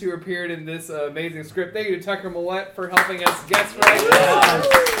actors who appeared in this amazing script. Thank you to Tucker Millette for helping us guest write.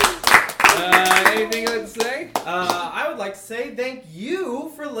 Anything you'd like to say? I would like to say thank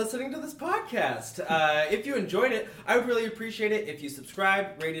you for listening to this podcast. If you enjoyed it, I would really appreciate it if you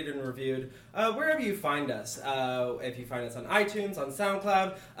subscribed, rated, and reviewed wherever you find us. If you find us on iTunes, on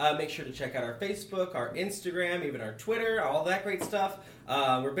SoundCloud, make sure to check out our Facebook, our Instagram, even our Twitter, all that great stuff.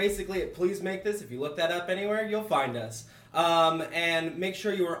 We're basically at Please Make This. If you look that up anywhere, you'll find us. And make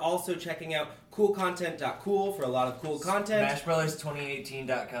sure you are also checking out coolcontent.cool for a lot of cool content.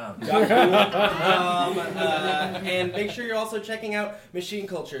 SmashBrothers2018.com. And make sure you're also checking out Machine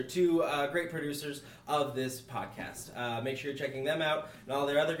Culture, two great producers of this podcast. Make sure you're checking them out and all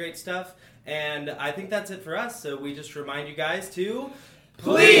their other great stuff. And I think that's it for us. So we just remind you guys to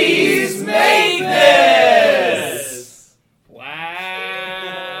Please make this! Wow.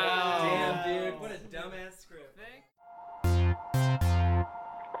 Damn, dude. What a dumbass script.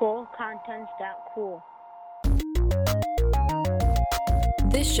 CoolContents.com cool.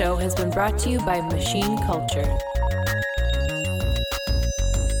 This show has been brought to you by Machine Culture.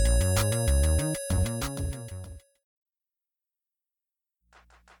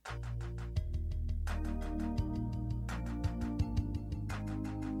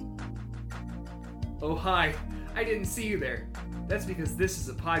 Oh, hi. I didn't see you there. That's because this is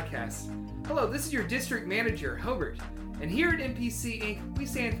a podcast. Hello, this is your district manager, Hobart. And here at NPC Inc., we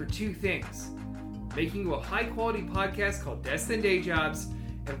stand for two things. Making you a high-quality podcast called Destined Day Jobs,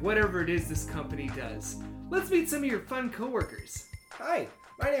 and whatever it is this company does. Let's meet some of your fun coworkers. Hi,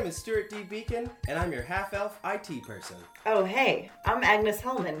 my name is Stuart D. Beacon, and I'm your half-elf IT person. Oh, hey, I'm Agnes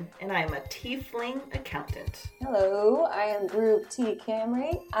Hellman, and I'm a tiefling accountant. Hello, I am Group T.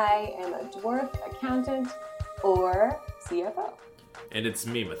 Camry. I am a dwarf accountant or CFO. And it's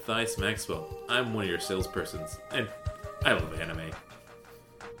me, Matthias Maxwell. I'm one of your salespersons, and I love anime.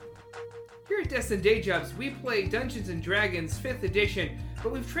 Here at Destined Day Jobs, we play Dungeons & Dragons 5th edition,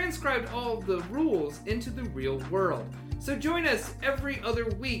 but we've transcribed all the rules into the real world. So join us every other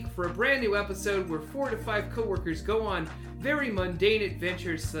week for a brand new episode where 4 to 5 coworkers go on very mundane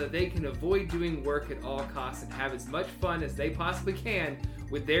adventures so that they can avoid doing work at all costs and have as much fun as they possibly can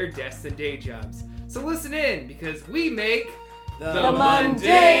with their Destined Day Jobs. So listen in, because we make the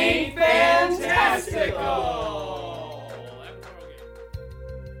mundane fantastical!